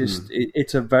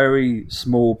 it's a very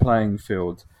small playing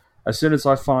field. As soon as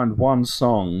I find one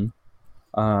song,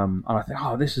 and I think,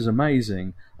 oh, this is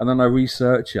amazing, and then I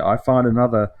research it, I find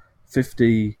another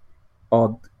 50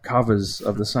 odd covers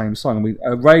of the same song.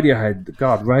 Radiohead,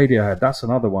 that's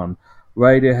another one.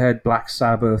 Radiohead, Black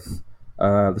Sabbath,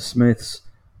 the Smiths.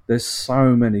 There's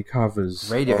so many covers.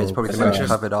 Radiohead is probably the most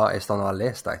covered artist on our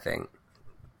list, I think.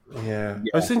 Yeah.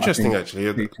 It's interesting,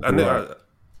 actually. And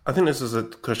I think this is a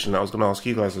question that I was going to ask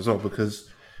you guys as well, because,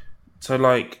 so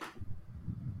like,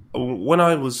 when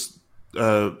I was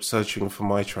searching for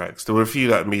my tracks, there were a few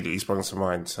that immediately sprung to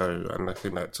mind, and I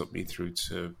think that took me through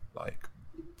to, like,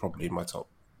 probably my top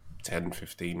 10,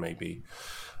 15 maybe.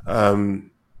 But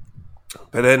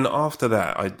then after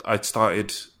that, I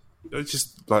started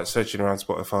just like searching around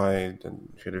Spotify and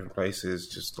a few different places,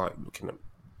 just like looking at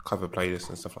cover playlists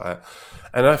and stuff like that.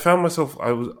 And I found myself,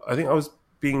 I think I was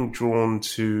being drawn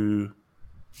to,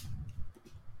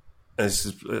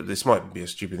 this might be a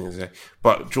stupid thing to say,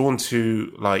 but drawn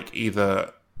to like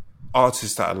either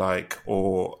artists that I like,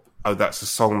 or that's a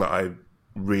song that I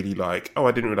really like. Oh,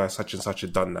 I didn't realize such and such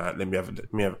had done that. Let me have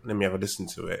a listen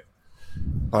to it.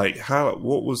 Like,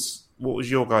 what was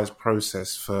your guys'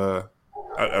 process for?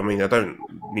 I mean, I don't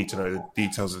need to know the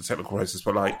details of the technical process,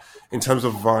 but like in terms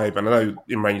of vibe, and I know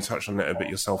Imran, you touched on it a bit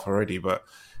yourself already, but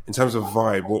in terms of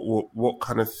vibe, what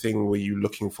kind of thing were you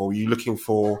looking for? Were you looking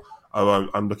for?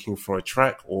 I'm looking for a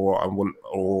track, or I want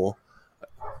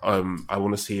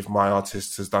to see if my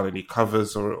artist has done any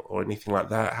covers or anything like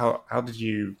that. How did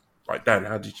you, like Dan?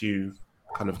 How did you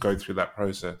kind of go through that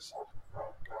process?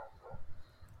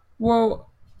 Well,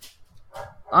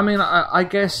 I mean, I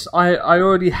guess I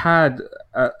already had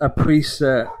a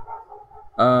preset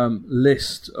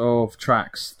list of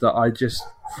tracks that I just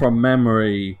from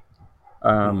memory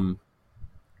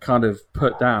kind of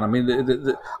put down. I mean,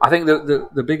 I think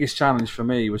the biggest challenge for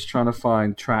me was trying to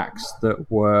find tracks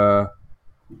that were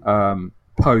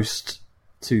post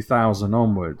 2000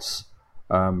 onwards,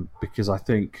 because I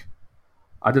think,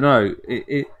 I don't know,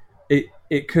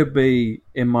 it could be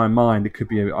in my mind, it could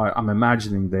be I'm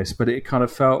imagining this, but it kind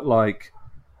of felt like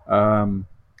in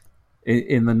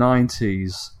the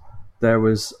 90s there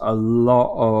was a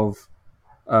lot of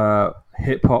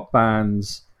hip hop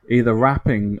bands either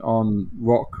rapping on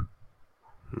rock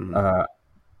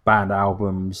band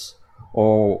albums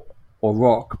or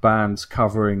rock bands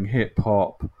covering hip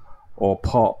hop or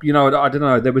pop. You know, I don't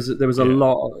know. There was a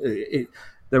lot.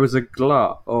 There was a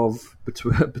glut of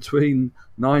between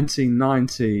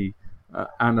 1990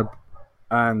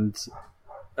 and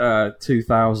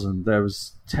 2000. There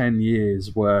was 10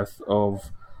 years worth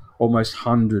of almost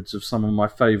hundreds of some of my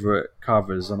favorite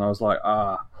covers, and I was like,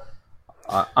 I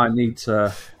need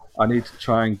to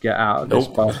try and get out of this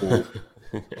bubble,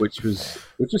 which was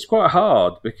quite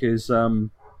hard because.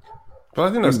 But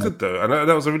I think that's good though, and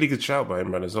that was a really good shout by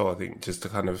Imran as well. I think just to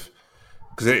kind of,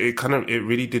 because it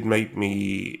really did make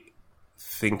me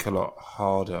think a lot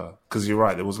harder. Because you're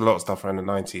right, there was a lot of stuff around the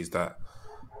 90s that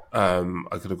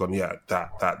I could have gone, yeah,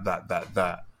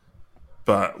 that.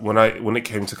 But when it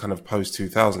came to kind of post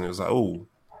 2000, it was like, oh,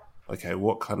 okay,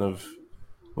 what kind of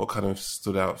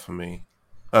stood out for me?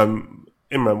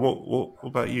 Imran, what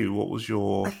about you? What was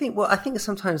your? I think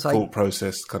sometimes thought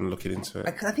process, kind of looking into it.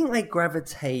 I think I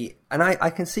gravitate, and I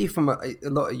can see from a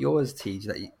lot of yours, Tej,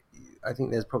 that I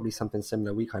think there's probably something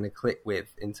similar we kind of click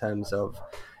with in terms of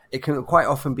it can quite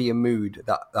often be a mood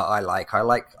that I like. I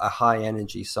like a high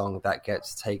energy song that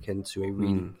gets taken to a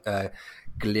really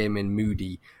glim and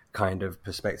moody kind of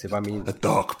perspective. I mean, a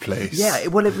dark place. Yeah,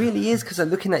 well, it really is, because I'm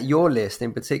looking at your list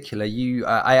in particular.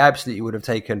 I absolutely would have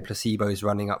taken Placebo's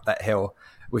 "Running Up That Hill,"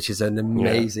 which is an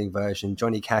amazing version.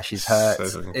 Johnny Cash's "Hurt,"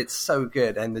 it's so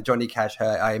good, and the Johnny Cash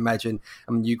 "Hurt," I imagine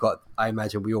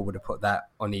we all would have put that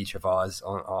on each of ours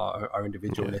on our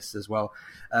individual lists as well.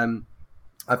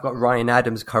 I've got Ryan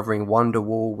Adams covering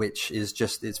Wonderwall, which is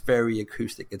just, it's very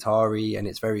acoustic guitar-y, and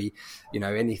it's very,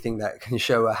 anything that can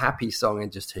show a happy song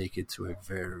and just take it to a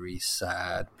very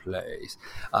sad place.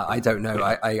 I don't know.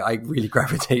 I really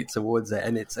gravitate towards it.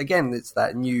 And it's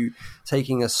that new,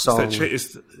 taking a song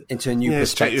into a new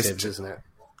perspective, isn't it?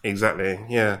 Exactly.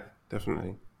 Yeah,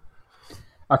 definitely.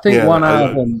 I think one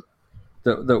album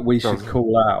that we should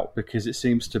call out, because it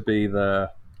seems to be I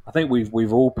think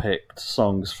we've all picked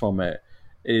songs from it,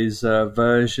 is a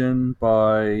version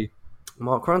by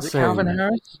Mark Ronson. Calvin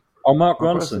Harris? Oh, Mark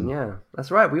Ronson. Yeah,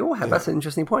 that's right. We all have. Yeah. That's an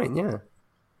interesting point. Yeah,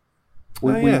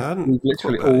 we've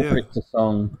literally all picked a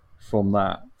song from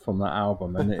that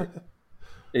album, and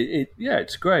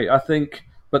it's great. I think,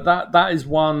 but that is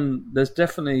one. There's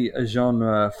definitely a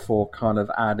genre for kind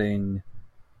of adding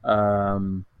a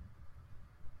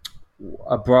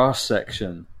brass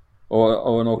section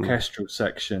or an orchestral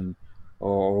section.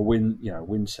 Or a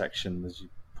wind section, is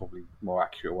probably more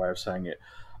accurate way of saying it,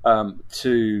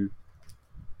 to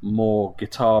more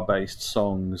guitar-based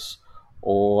songs,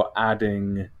 or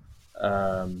adding,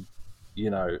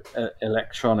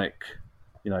 electronic,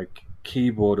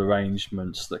 keyboard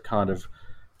arrangements that kind of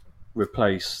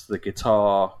replace the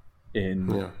guitar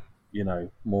in,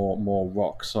 more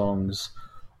rock songs.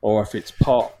 Or if it's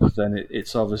pop, then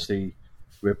it's obviously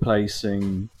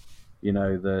replacing,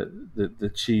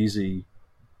 the cheesy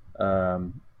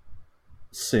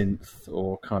synth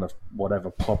or kind of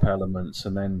whatever pop elements,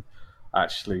 and then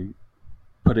actually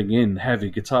putting in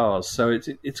heavy guitars. So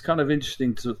it's kind of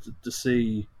interesting to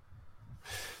see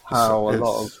how a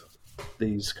lot of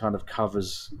these kind of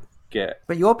covers get.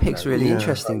 But your pick's really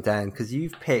interesting, Dan, because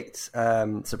you've picked,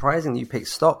 surprisingly, you picked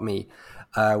 "Stop Me"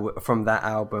 from that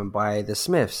album by the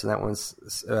Smiths, and that one's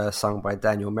sung by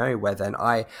Daniel Merriweather. And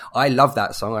I love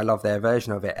that song. I love their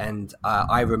version of it, and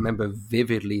I remember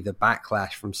vividly the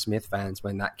backlash from Smith fans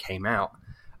when that came out.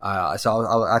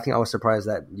 So I think I was surprised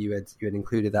that you had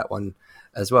included that one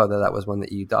as well. That was one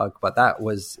that you dug, but that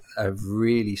was a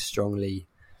really strongly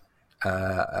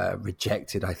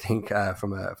rejected, I think,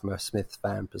 from a Smith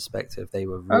fan perspective. They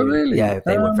were really,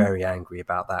 they were very angry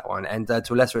about that one, and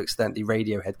to a lesser extent, the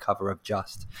Radiohead cover of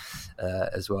 "Just"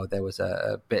 as well. There was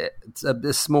a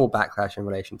small backlash in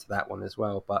relation to that one as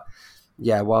well. But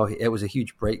yeah, while it was a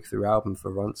huge breakthrough album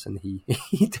for Ronson, he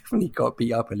definitely got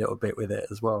beat up a little bit with it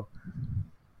as well.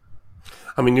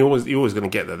 I mean, you're always going to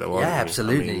get that, though. Yeah,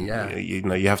 absolutely. I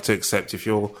mean, you have to accept if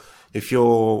you're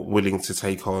willing to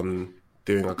take on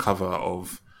doing a cover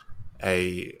of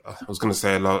I was going to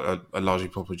say a largely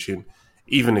popular tune,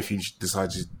 even if you decide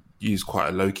to use quite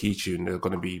a low-key tune, there are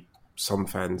going to be some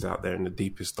fans out there in the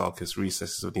deepest, darkest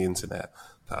recesses of the internet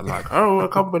that are like, oh, I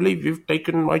can't believe you've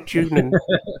taken my tune and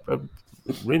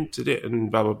rented it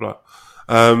and blah, blah, blah.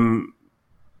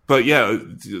 But yeah,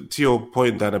 to your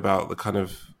point, Dan, about the kind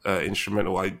of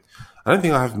instrumental, I don't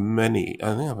think I have many.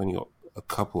 I think I've only got a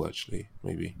couple, actually,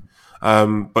 maybe.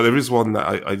 But there is one that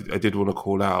I did want to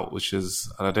call out, which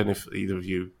is, and I don't know if either of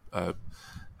you had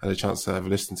a chance to ever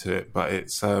listen to it, but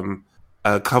it's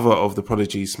a cover of The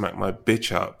Prodigy "Smack My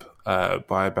Bitch Up"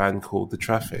 by a band called The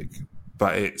Traffic.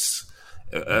 But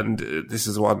and this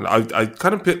is one, I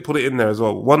kind of put it in there as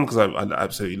well. One, because I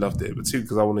absolutely loved it, but two,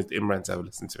 because I wanted Imran to have a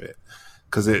listen to it.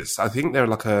 Because I think they're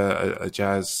like a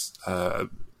jazz,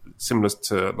 similar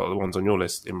to a lot of the ones on your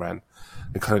list, Imran.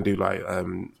 They kind of do like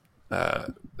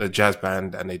a jazz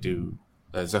band, and they do.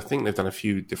 I think they've done a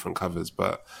few different covers,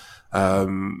 but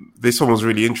this one was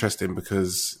really interesting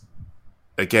because,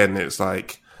 again, it's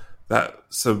like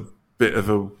that's a bit of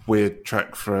a weird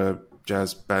track for a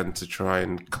jazz band to try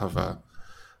and cover,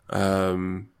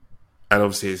 and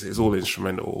obviously it's all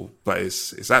instrumental, but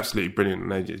it's absolutely brilliant,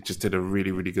 and they just did a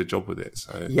really, really good job with it.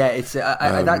 So yeah, it's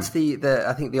that's the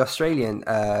I think the Australian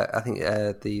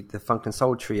the Funk and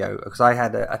Soul Trio, because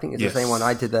I think it's the same one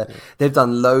I did. They've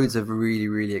done loads of really,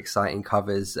 really exciting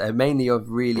covers, mainly of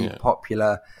really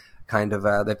popular kind of.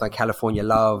 They've done California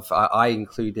Love. I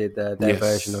included their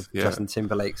version of Justin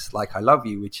Timberlake's "Like I Love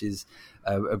You," which is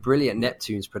a brilliant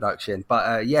Neptunes production.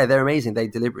 But they're amazing. They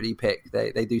deliberately pick.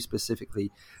 They do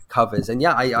specifically covers, and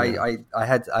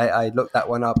I looked that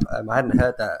one up. I hadn't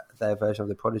heard their version of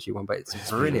the Prodigy one, but it's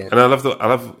brilliant. And I love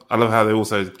how they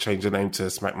also changed the name to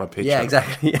 "Smack My Pitch." Yeah,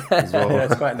 exactly. As well.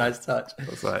 That's quite a nice touch.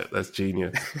 That's that's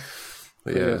genius.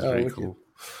 But yeah, it's really cool.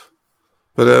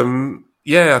 But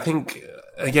I think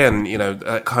again,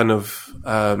 kind of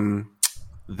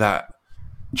that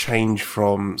change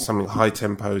from something high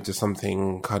tempo to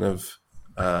something kind of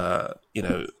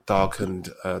dark and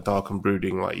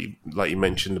brooding, like you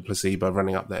mentioned, the Placebo,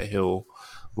 Running Up That Hill,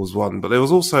 was one, but there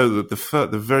was also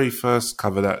the very first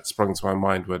cover that sprung to my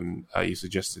mind when you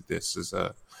suggested this as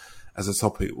a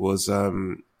topic was a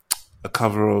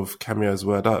cover of Cameo's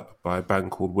 "Word Up" by a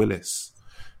band called Willis,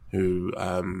 who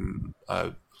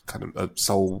kind of a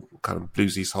soul, kind of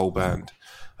bluesy soul band.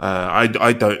 I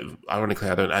don't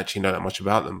actually know that much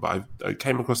about them, but I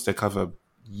came across their cover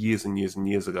years and years and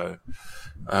years ago,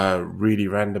 really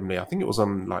randomly. I think it was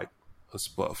on like a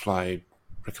Spotify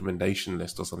recommendation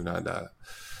list or something like that.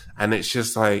 And it's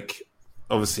just like,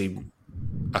 obviously,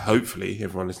 hopefully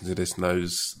everyone listening to this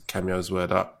knows Cameo's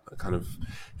 "Word Up," a kind of,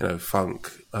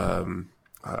 funk,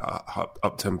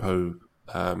 up-tempo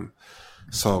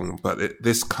song. But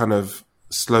this kind of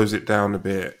slows it down a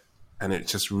bit, and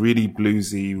it's just really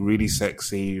bluesy, really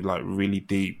sexy, like really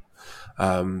deep.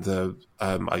 I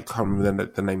can't remember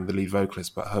the name of the lead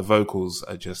vocalist, but her vocals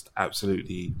are just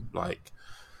absolutely, like,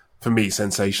 for me,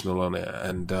 sensational on it.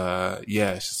 And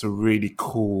it's just a really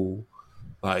cool,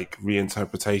 like,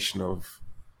 reinterpretation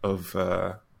of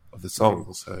the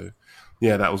song. So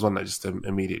yeah, that was one that just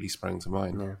immediately sprang to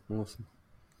mind. Yeah, awesome.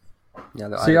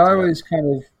 Yeah, see, I always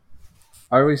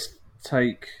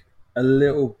take a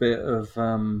little bit of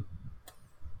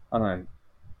I don't know,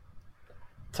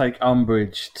 take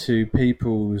umbrage to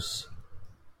people's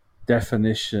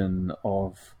definition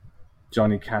of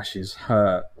Johnny Cash's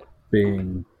 "Hurt"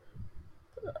 being,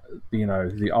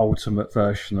 the ultimate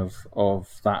version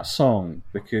of that song,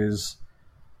 because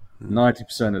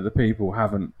 90% of the people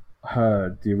haven't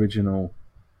heard the original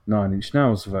Nine Inch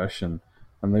Nails version,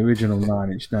 and the original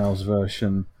Nine Inch Nails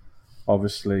version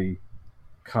obviously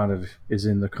kind of is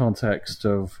in the context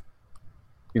of,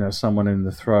 someone in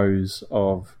the throes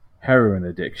of heroin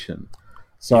addiction.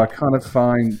 So I kind of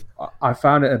found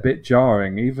it a bit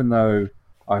jarring, even though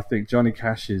I think Johnny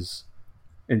Cash's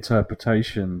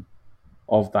interpretation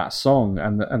of that song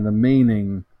and the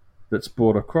meaning that's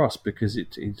brought across, because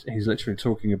he's literally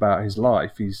talking about his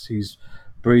life. He's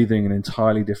breathing an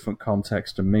entirely different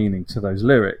context and meaning to those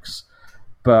lyrics.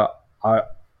 But I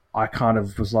kind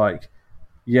of was like,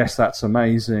 yes, that's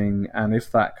amazing, and if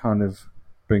that kind of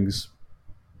brings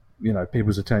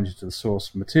people's attention to the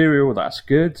source material, that's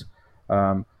good.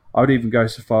 I would even go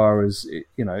so far as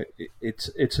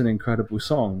it's an incredible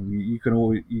song. You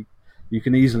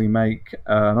can easily make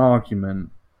an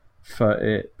argument for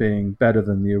it being better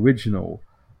than the original,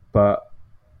 but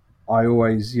I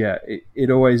always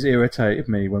it always irritated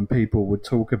me when people would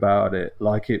talk about it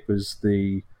like it was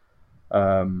the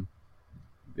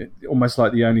almost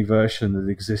like the only version that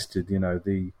existed,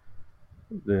 the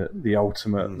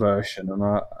ultimate version. And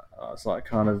I was like,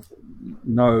 kind of,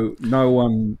 no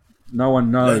one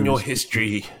knows. Learn your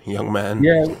history, young man.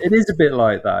 Yeah, it is a bit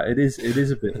like that. It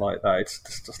is a bit like that. It's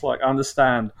just like,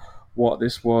 understand what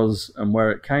this was and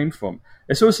where it came from.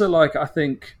 It's also like, I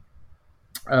think,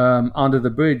 Under the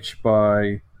Bridge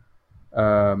by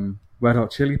Red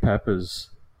Hot Chili Peppers.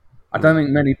 I don't think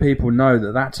many people know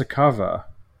that that's a cover.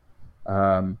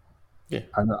 And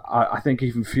I think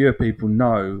even fewer people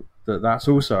know that that's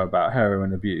also about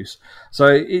heroin abuse. So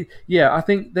I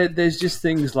think that there's just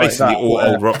things like basically that. All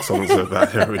old rock songs are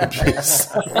about heroin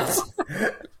abuse.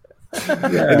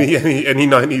 Any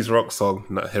 90s rock song,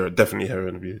 definitely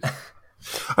heroin abuse.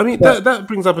 I mean, that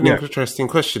brings up an interesting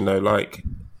question though, like,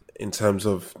 in terms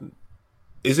of,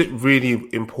 is it really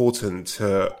important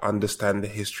to understand the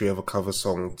history of a cover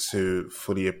song to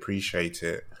fully appreciate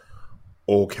it?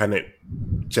 Or can it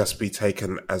just be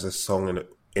taken as a song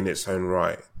in its own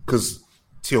right? Because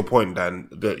to your point, Dan,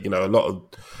 there's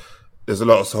a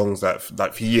lot of songs that,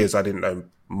 like, for years I didn't know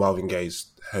Marvin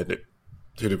Gaye's "Heard It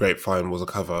Through the Grapevine" was a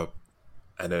cover,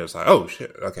 and it was like, oh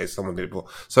shit, okay, someone did it before.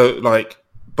 So like,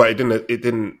 but it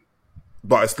didn't.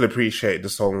 But I still appreciate the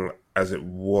song as it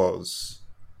was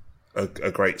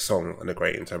a great song and a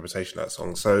great interpretation of that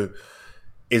song. So,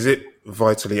 is it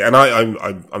vitally? And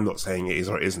I'm not saying it is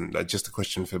or it isn't. Just a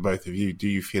question for both of you. Do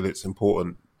you feel it's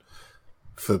important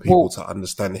for people to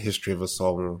understand the history of a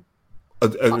song,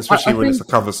 especially when it's a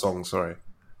cover song? Sorry.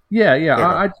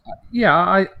 Yeah.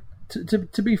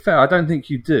 To be fair, I don't think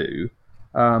you do.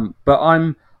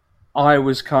 But I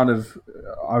was kind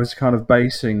of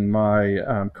basing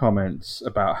my comments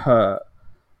about "Hurt"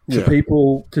 to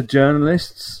people, to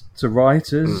journalists, to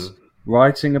writers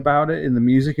writing about it in the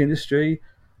music industry.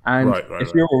 And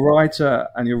if you're a writer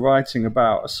and you're writing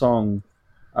about a song,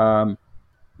 know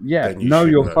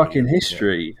your fucking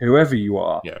history, whoever you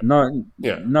are. Yeah.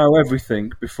 Know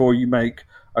everything before you make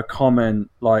a comment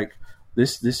like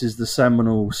this is the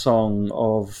seminal song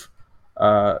of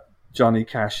Johnny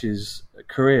Cash's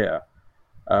career.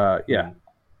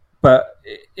 But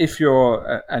if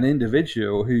you're an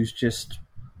individual who's just,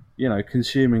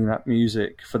 consuming that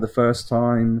music for the first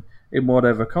time in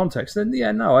whatever context, then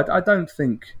I don't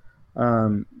think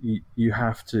you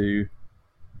have to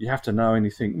know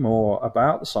anything more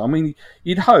about the song. I mean,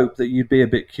 you'd hope that you'd be a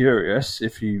bit curious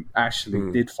if you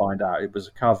actually did find out it was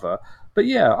a cover. But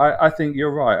yeah, I think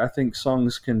you're right. I think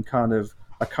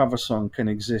a cover song can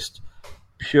exist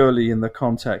purely in the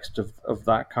context of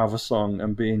that cover song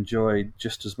and be enjoyed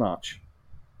just as much.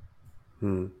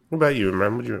 What about you,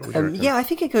 Imran? What do you yeah, I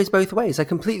think it goes both ways. I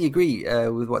completely agree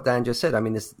with what Dan just said. I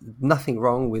mean, there's nothing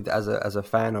wrong with as a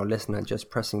fan or listener just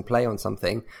pressing play on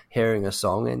something, hearing a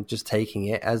song, and just taking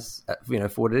it as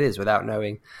for what it is, without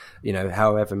knowing,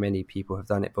 however many people have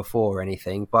done it before or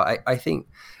anything. But I think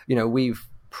we've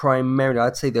primarily,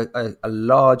 I'd say that a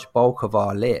large bulk of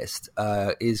our list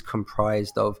is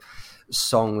comprised of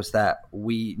songs that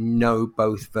we know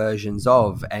both versions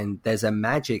of, and there's a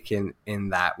magic in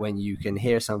that when you can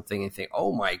hear something and think,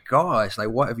 oh my gosh, like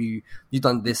what have you've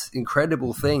done this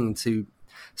incredible thing to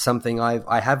something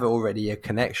I have already a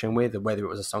connection with, whether it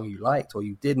was a song you liked or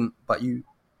you didn't, but you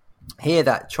hear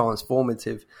that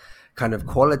transformative kind of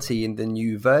quality in the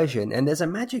new version, and there's a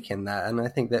magic in that. And I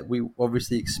think that we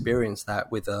obviously experience that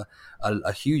with a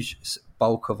huge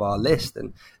bulk of our list,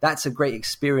 and that's a great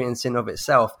experience in of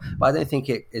itself. But I don't think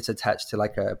it's attached to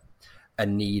like a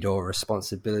need or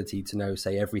responsibility to know,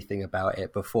 say, everything about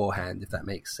it beforehand, if that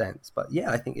makes sense. But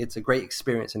yeah, I think it's a great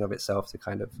experience in of itself to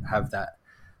kind of have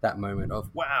that moment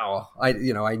of, wow, I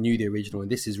knew the original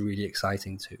and this is really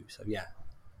exciting too. So yeah,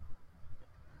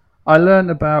 I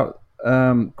learned about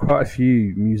quite a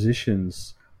few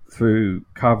musicians through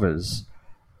covers.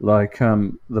 Like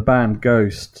the band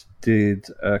Ghost did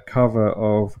a cover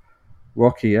of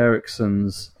Rocky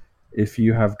Erickson's "If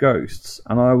You Have Ghosts,"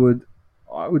 and I would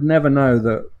never know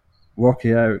that Rocky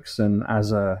Erickson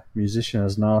as a musician,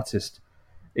 as an artist,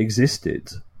 existed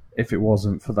if it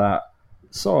wasn't for that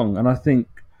song. And I think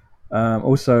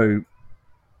also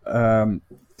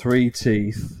Three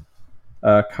Teeth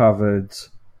covered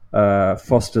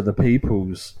Foster the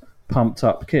People's "Pumped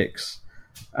Up Kicks,"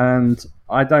 and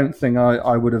I don't think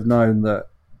I would have known that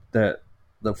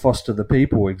Foster the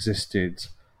People existed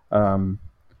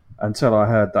until I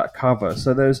heard that cover.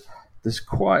 So there's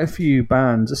quite a few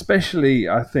bands, especially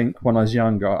I think when I was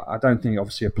younger. I don't think it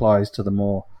obviously applies to the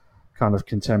more kind of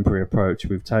contemporary approach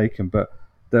we've taken, but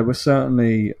there were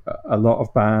certainly a lot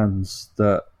of bands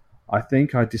that I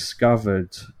think I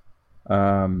discovered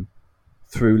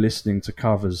through listening to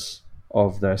covers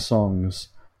of their songs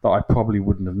that I probably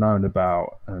wouldn't have known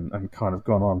about, and kind of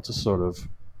gone on to sort of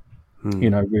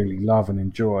really love and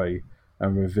enjoy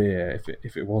and revere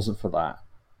if it wasn't for that.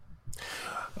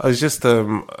 I was just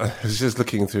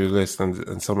looking through the list,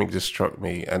 and something just struck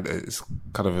me, and it's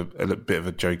kind of a bit of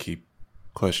a jokey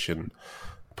question,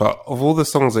 but of all the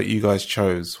songs that you guys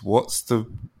chose, what's the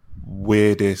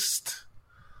weirdest,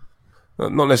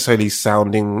 not necessarily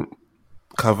sounding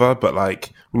cover, but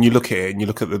like when you look at it and you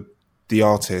look at the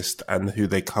artist and who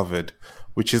they covered,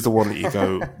 which is the one that you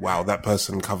go, wow, that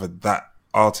person covered that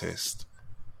artist?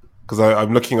 Because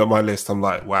I'm looking at my list, I'm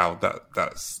like, wow,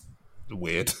 that's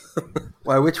weird.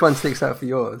 Well, which one sticks out for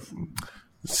yours?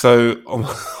 So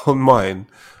on mine,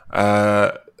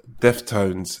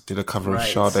 Deftones did a cover of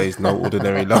Sade's "No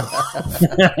Ordinary Love,"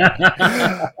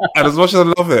 and as much as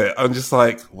I love it, I'm just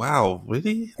like, wow,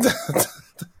 really?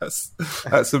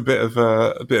 That's a bit of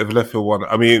a left field one.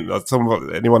 I mean,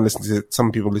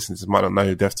 some people listening to it might not know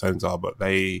who Deftones are, but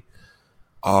they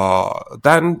are.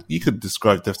 Dan, you could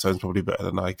describe Deftones probably better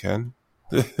than I can.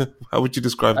 How would you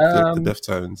describe the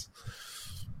Deftones?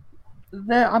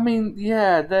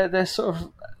 They're sort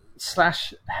of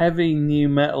slash heavy new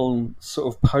metal,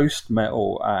 sort of post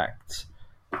metal act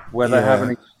where they have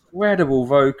an incredible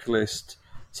vocalist,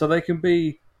 so they can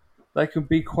be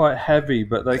quite heavy,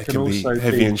 but they can also be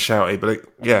heavy and shouty, but it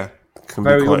can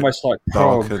very be quite almost like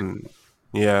dark prog. and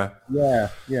yeah.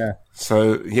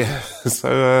 So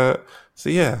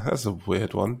That's a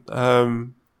weird one.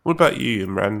 What about you,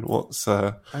 Imran? What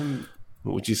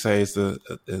would you say is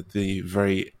the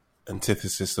very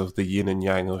antithesis of the yin and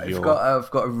yang of your? I've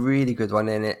got a really good one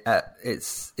in it.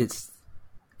 It's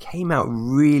came out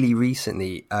really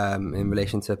recently in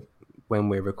relation to when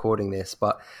we're recording this,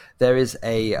 but there is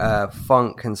a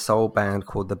funk and soul band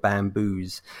called the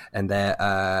Bamboos, and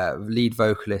their lead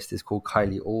vocalist is called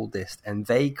Kylie Aldist, and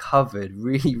they covered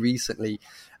really recently.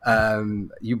 I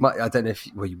don't know if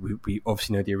we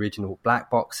obviously know the original. Black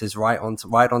Box is Right on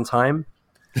Time.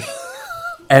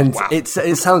 And wow. It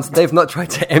sounds, they've not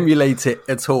tried to emulate it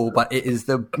at all, but it is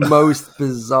the most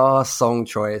bizarre song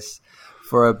choice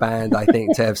for a band, I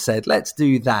think, to have said, let's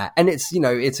do that. And it's,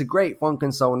 it's a great funk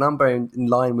and soul number in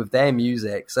line with their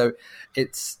music. So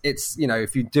it's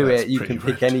if you do it, you can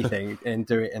pick anything and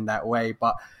do it in that way.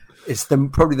 But it's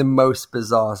probably the most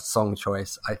bizarre song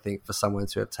choice, I think, for someone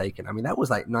to have taken. I mean, that was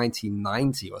like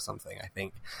 1990 or something, I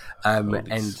think.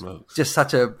 And smokes. Just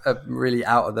such a really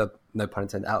out of the, no pun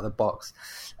intended, out of the box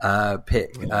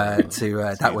pick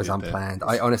that was unplanned.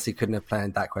 I honestly couldn't have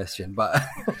planned that question, but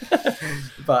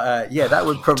that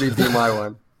would probably be my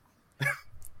one.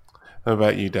 How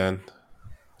about you, Dan?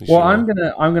 Well, I'm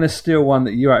gonna steal one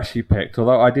that you actually picked,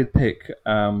 although I did pick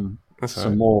some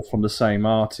more from the same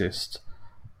artist.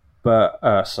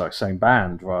 But same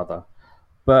band rather.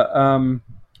 But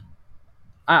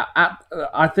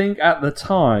I think at the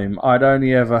time I'd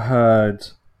only ever heard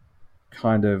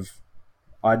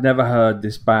I'd never heard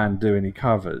this band do any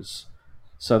covers,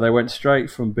 so they went straight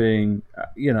from being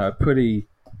a pretty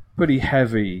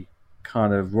heavy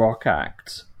kind of rock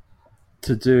act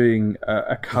to doing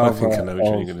a cover. I think I know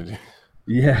what you're going to do.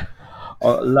 Yeah,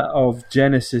 of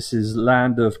Genesis's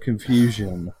 "Land of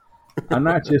Confusion." And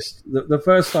that just the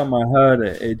first time I heard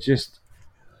it, it just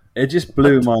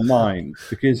blew my mind,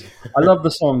 because I love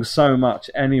the song so much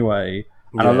anyway,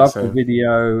 and I love the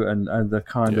video and the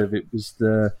kind of it was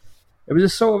a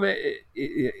sort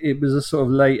of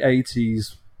late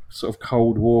 80s sort of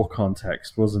Cold War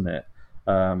context, wasn't it?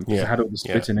 It had all the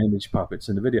spitting image puppets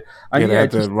in the video, and they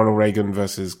had the Ronald Reagan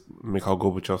versus Mikhail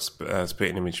Gorbachev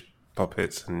spitting image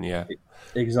puppets, and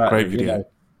exactly, great video.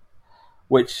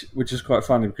 Which is quite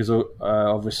funny, because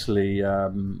obviously,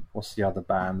 what's the other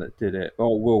band that did it?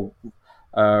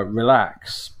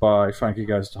 Relax by Frankie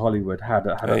Goes to Hollywood had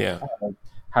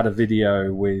a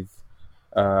video with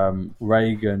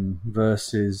Reagan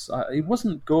versus it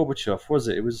wasn't Gorbachev, was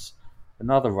it? It was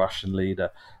another Russian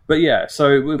leader. But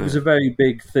so it was a very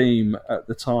big theme at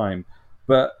the time.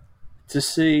 But to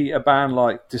see a band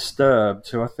like Disturbed,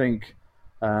 who I think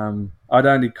I'd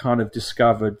only kind of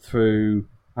discovered through.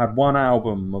 Had one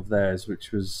album of theirs,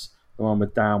 which was the one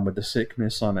with Down with the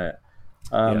Sickness on it,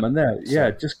 and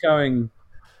just going.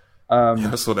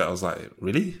 I saw that, I was like,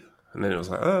 really? And then it was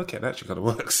like, oh, okay, that actually kind of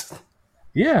works.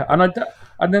 Yeah,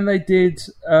 and then they did.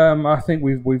 I think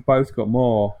we've both got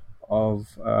more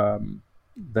of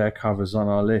their covers on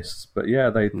our lists, but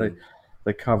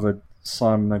they covered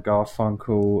Simon and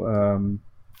Garfunkel.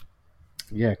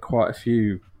 Quite a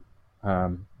few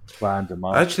random.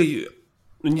 Actually.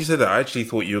 When you said that, I actually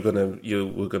thought you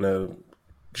were gonna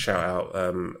shout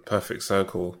out "Perfect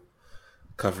Circle,"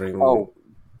 covering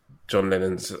John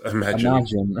Lennon's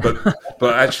 "Imagine."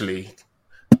 But actually,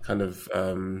 kind of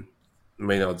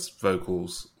Maynard's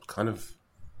vocals kind of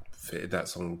fitted that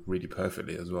song really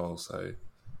perfectly as well. So,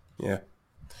 yeah,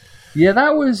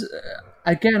 that was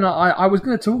again. I was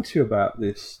going to talk to you about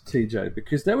this, TJ,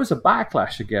 because there was a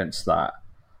backlash against that.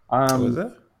 Was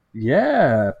there?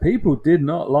 Yeah, people did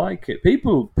not like it.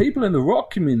 People in the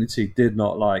rock community did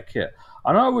not like it,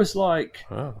 and I was like,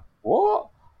 "What?"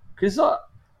 Because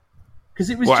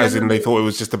it was. What, as in they thought it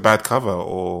was just a bad cover,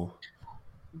 or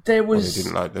there was? Or they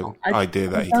didn't like the idea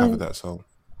that he covered that song.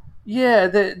 Yeah,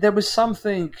 there was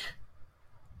something.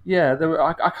 Yeah,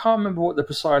 I can't remember what the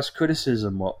precise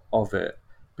criticism of it,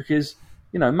 because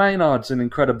Maynard's an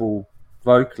incredible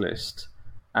vocalist,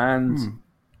 and.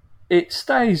 It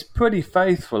stays pretty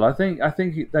faithful. I think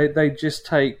they just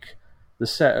take the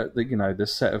set, the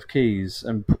set of keys,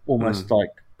 and almost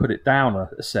like put it down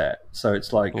a set. So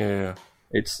it's like it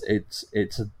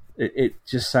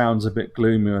just sounds a bit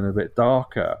gloomier and a bit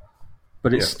darker,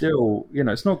 but it's still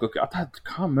it's not good. I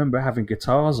can't remember having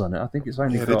guitars on it. I think it's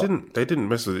only they didn't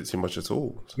mess with it too much at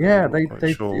all. So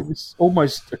it was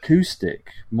almost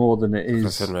acoustic more than it is. Like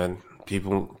I said, man,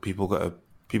 people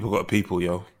got people,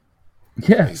 yo.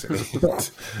 Yeah,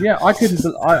 I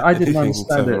couldn't. I didn't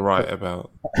understand it. Right about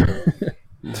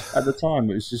at the time,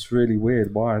 it was just really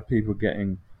weird. Why are people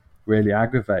getting really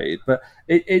aggravated? But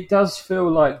it does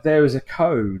feel like there is a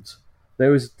code.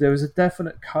 There was a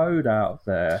definite code out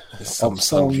there. Some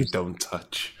songs you don't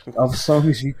touch. Of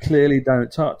songs you clearly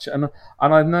don't touch, and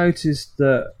I've noticed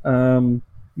that.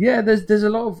 There's a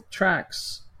lot of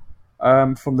tracks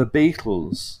from the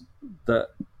Beatles that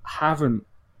haven't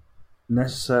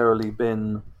necessarily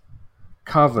been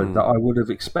covered that I would have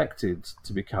expected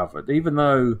to be covered, even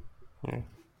though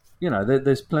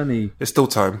there's plenty. There's still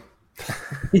time.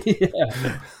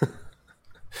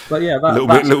 But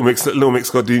Little Mix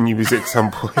got to do new music at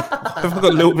some point. I've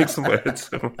got Little Mix on my head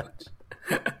so much.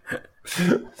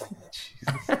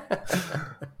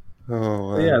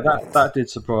 Oh, that did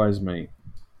surprise me.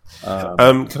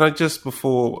 Can I just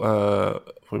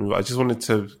I just wanted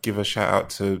to give a shout out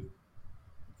to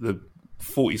the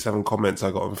 47 comments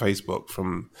I got on Facebook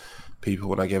from people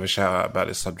when I gave a shout out about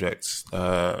this subject.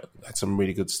 Had some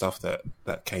really good stuff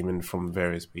that came in from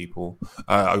various people.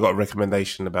 I got a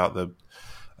recommendation about that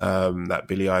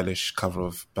Billie Eilish cover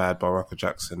of Bad by Michael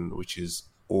Jackson, which is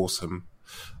awesome.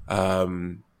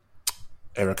 Erykah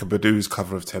Badu's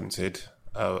cover of Tempted,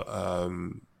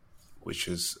 which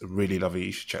is really lovely.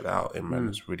 You should check that out. Imran,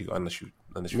 it's really good. Unless you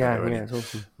already. It's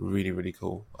awesome. Really, really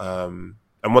cool.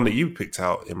 And one that you picked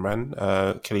out,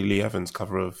 Imran, Kelly Lee Evans'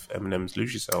 cover of Eminem's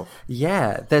 "Lose Yourself."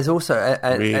 Yeah, there's also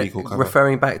really cool cover.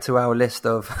 Referring back to our list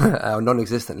of our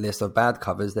non-existent list of bad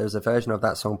covers, there's a version of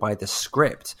that song by The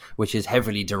Script, which is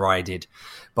heavily derided.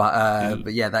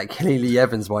 But yeah, that Kelly Lee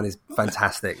Evans one is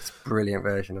fantastic. It's a brilliant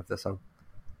version of the song.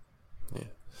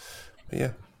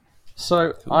 Yeah.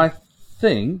 So I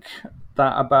think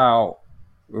that about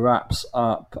wraps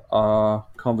up our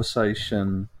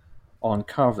conversation on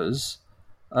covers.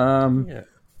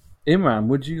 Imran,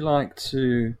 would you like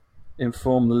to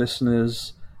inform the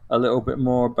listeners a little bit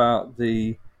more about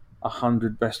the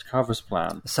 100 Best Covers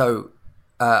plan? So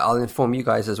I'll inform you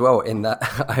guys as well in that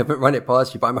I haven't run it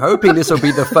past you, but I'm hoping this will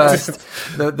be the first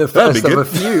the first of a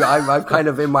few. I'm kind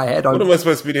of in my head. What am I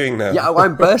supposed to be doing now? Yeah,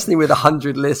 I'm bursting with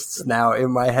 100 lists now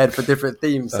in my head for different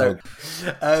themes. So,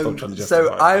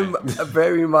 I'm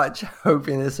very much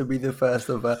hoping this will be the first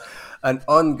of an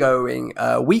ongoing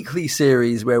weekly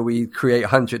series where we create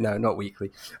 100. No, not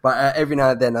weekly, but every now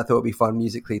and then I thought it'd be fun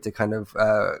musically to kind of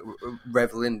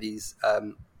revel in these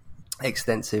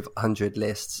extensive 100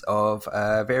 lists of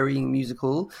varying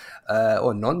musical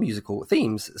or non-musical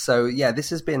themes. So yeah,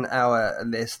 this has been our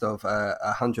list of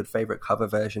 100 favorite cover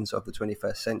versions of the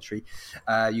 21st century.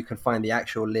 You can find the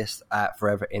actual list at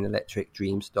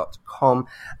foreverinelectricdreams.com,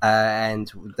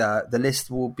 and the list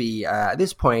will be at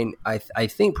this point I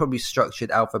think probably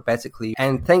structured alphabetically,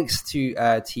 and thanks to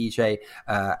TJ,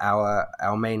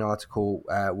 our main article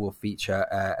will feature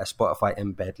a Spotify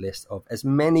embed list of as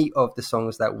many of the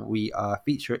songs that we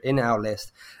feature in our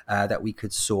list that we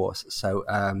could source. So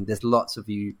there's lots for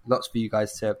you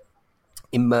guys to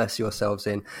immerse yourselves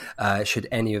in, should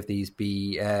any of these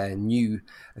be new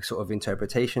sort of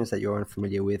interpretations that you're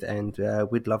unfamiliar with, and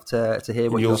we'd love to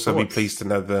hear what you'll also be pleased to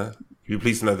know the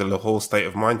Lahore State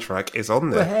of Mind track is on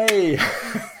there. Well, hey.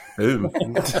 Boom.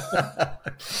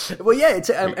 Well, yeah, it's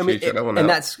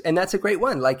and that's a great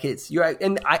one. Like I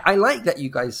like that you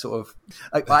guys sort of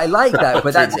I like that,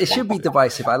 but it should be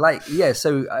divisive.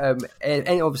 So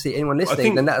and obviously anyone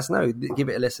listening, then let us know, give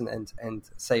it a listen and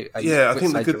say. I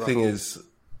think the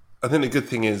good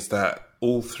thing is that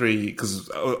all three, because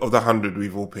of the 100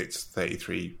 we've all picked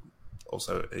 33 or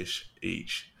so ish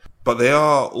each, but they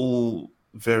are all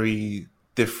very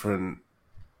different.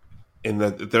 In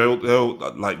that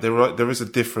there is a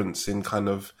difference in kind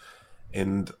of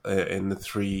in the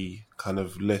three kind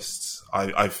of lists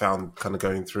I found kind of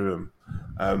going through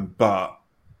them, but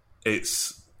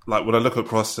it's like when I look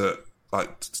across at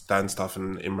like Dan's stuff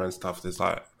and Imran's stuff, there's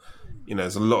like,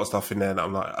 there's a lot of stuff in there that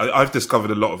I'm like, I've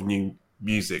discovered a lot of new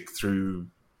music through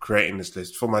creating this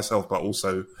list for myself, but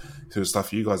also through the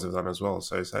stuff you guys have done as well.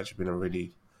 So it's actually been a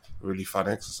really, really fun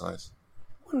exercise.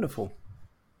 Wonderful.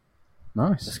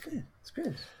 Nice. That's good. That's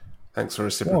good. Thanks for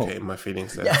reciprocating my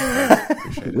feelings there. I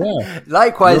appreciate it. Yeah.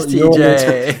 Likewise,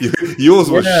 TJ.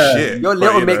 Yours was shit. Your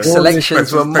little mix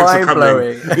selections were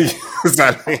mind-blowing.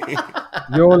 Exactly.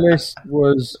 Your list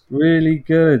was really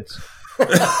good.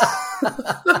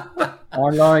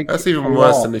 That's even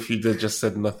worse than if you just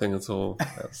said nothing at all.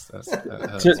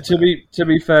 To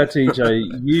be fair,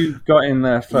 TJ, you got in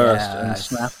there first and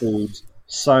snaffled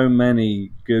so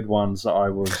many good ones that I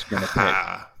was going to pick.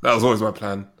 That was always my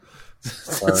plan.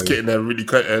 Let's get in there really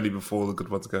quite early before the good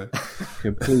ones go.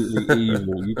 Completely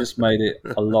evil. You just made it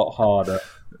a lot harder.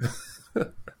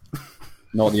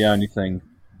 Not the only thing.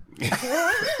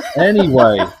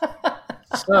 Anyway,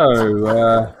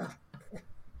 so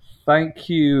thank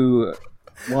you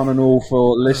one and all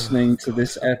for listening to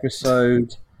this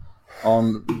episode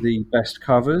on the best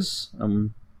covers.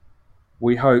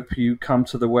 We hope you come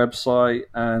to the website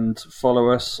and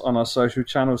follow us on our social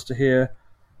channels to hear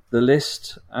the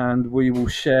list, and we will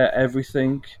share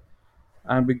everything,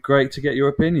 and it'd be great to get your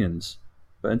opinions.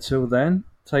 But until then,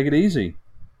 take it easy.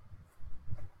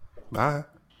 Bye.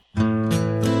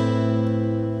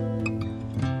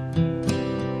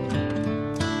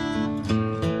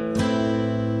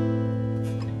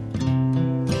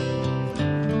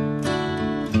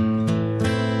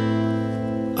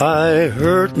 I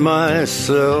hurt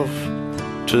myself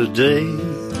today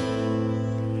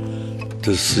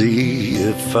to see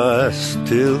if I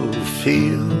still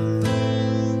feel.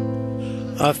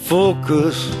 I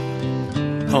focus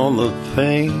on the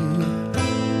pain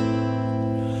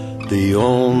the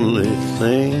only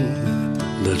thing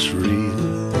that's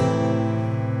real.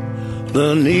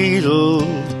 The needle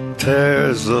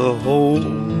tears a hole,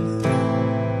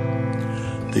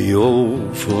 the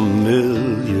old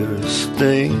familiar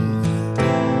sting.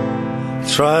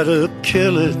 Try to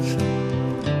kill it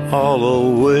all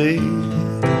away,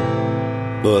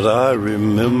 but I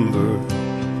remember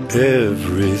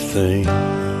everything.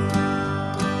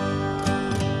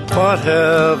 What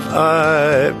have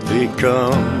I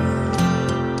become?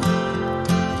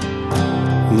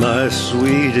 My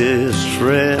sweetest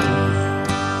friend.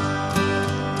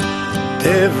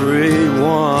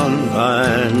 Everyone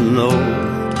I know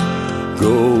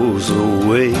goes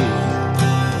away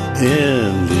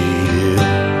in the end,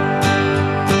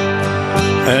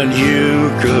 and you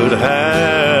could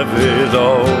have it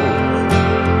all.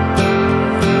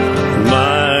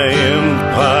 My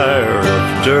empire of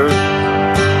dirt,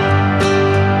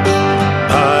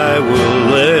 I will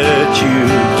let you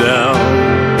down.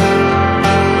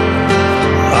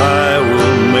 I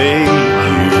will make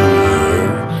you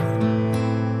hurt.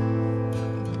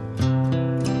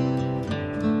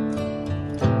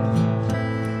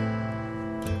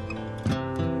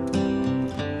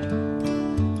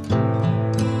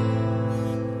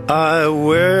 I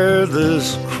wear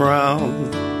this crown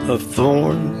of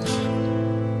thorns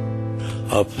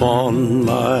upon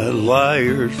my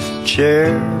liar's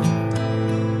chair,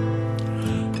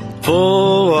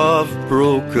 full of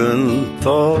broken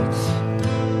thoughts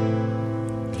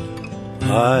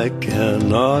I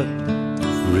cannot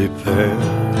repair.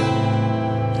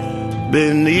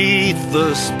 Beneath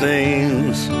the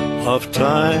stains of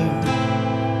time,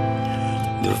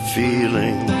 the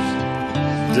feelings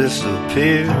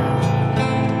disappear.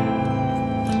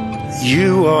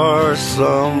 You are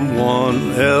someone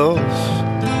else,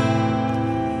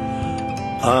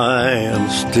 I am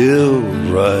still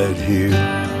right here.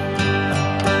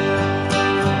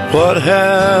 What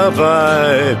have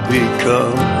I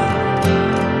become?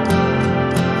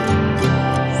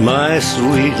 My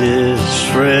sweetest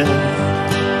friend.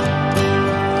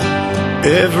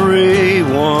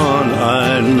 Everyone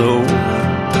I know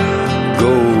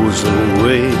goes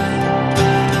away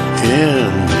in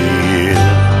the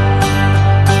end,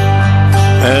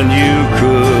 and you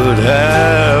could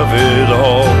have it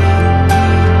all.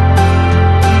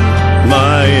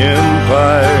 My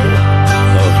empire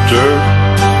of dirt,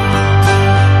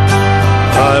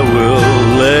 I will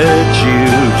let you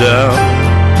down.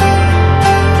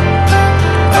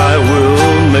 I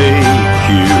will make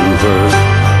you hurt.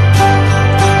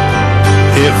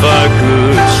 If I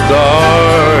could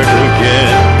start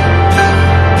again,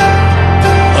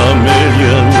 a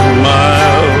million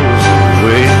miles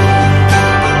away,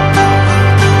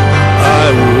 I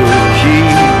would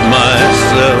keep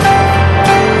myself.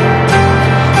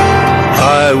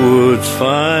 I would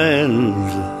find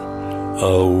a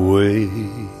way.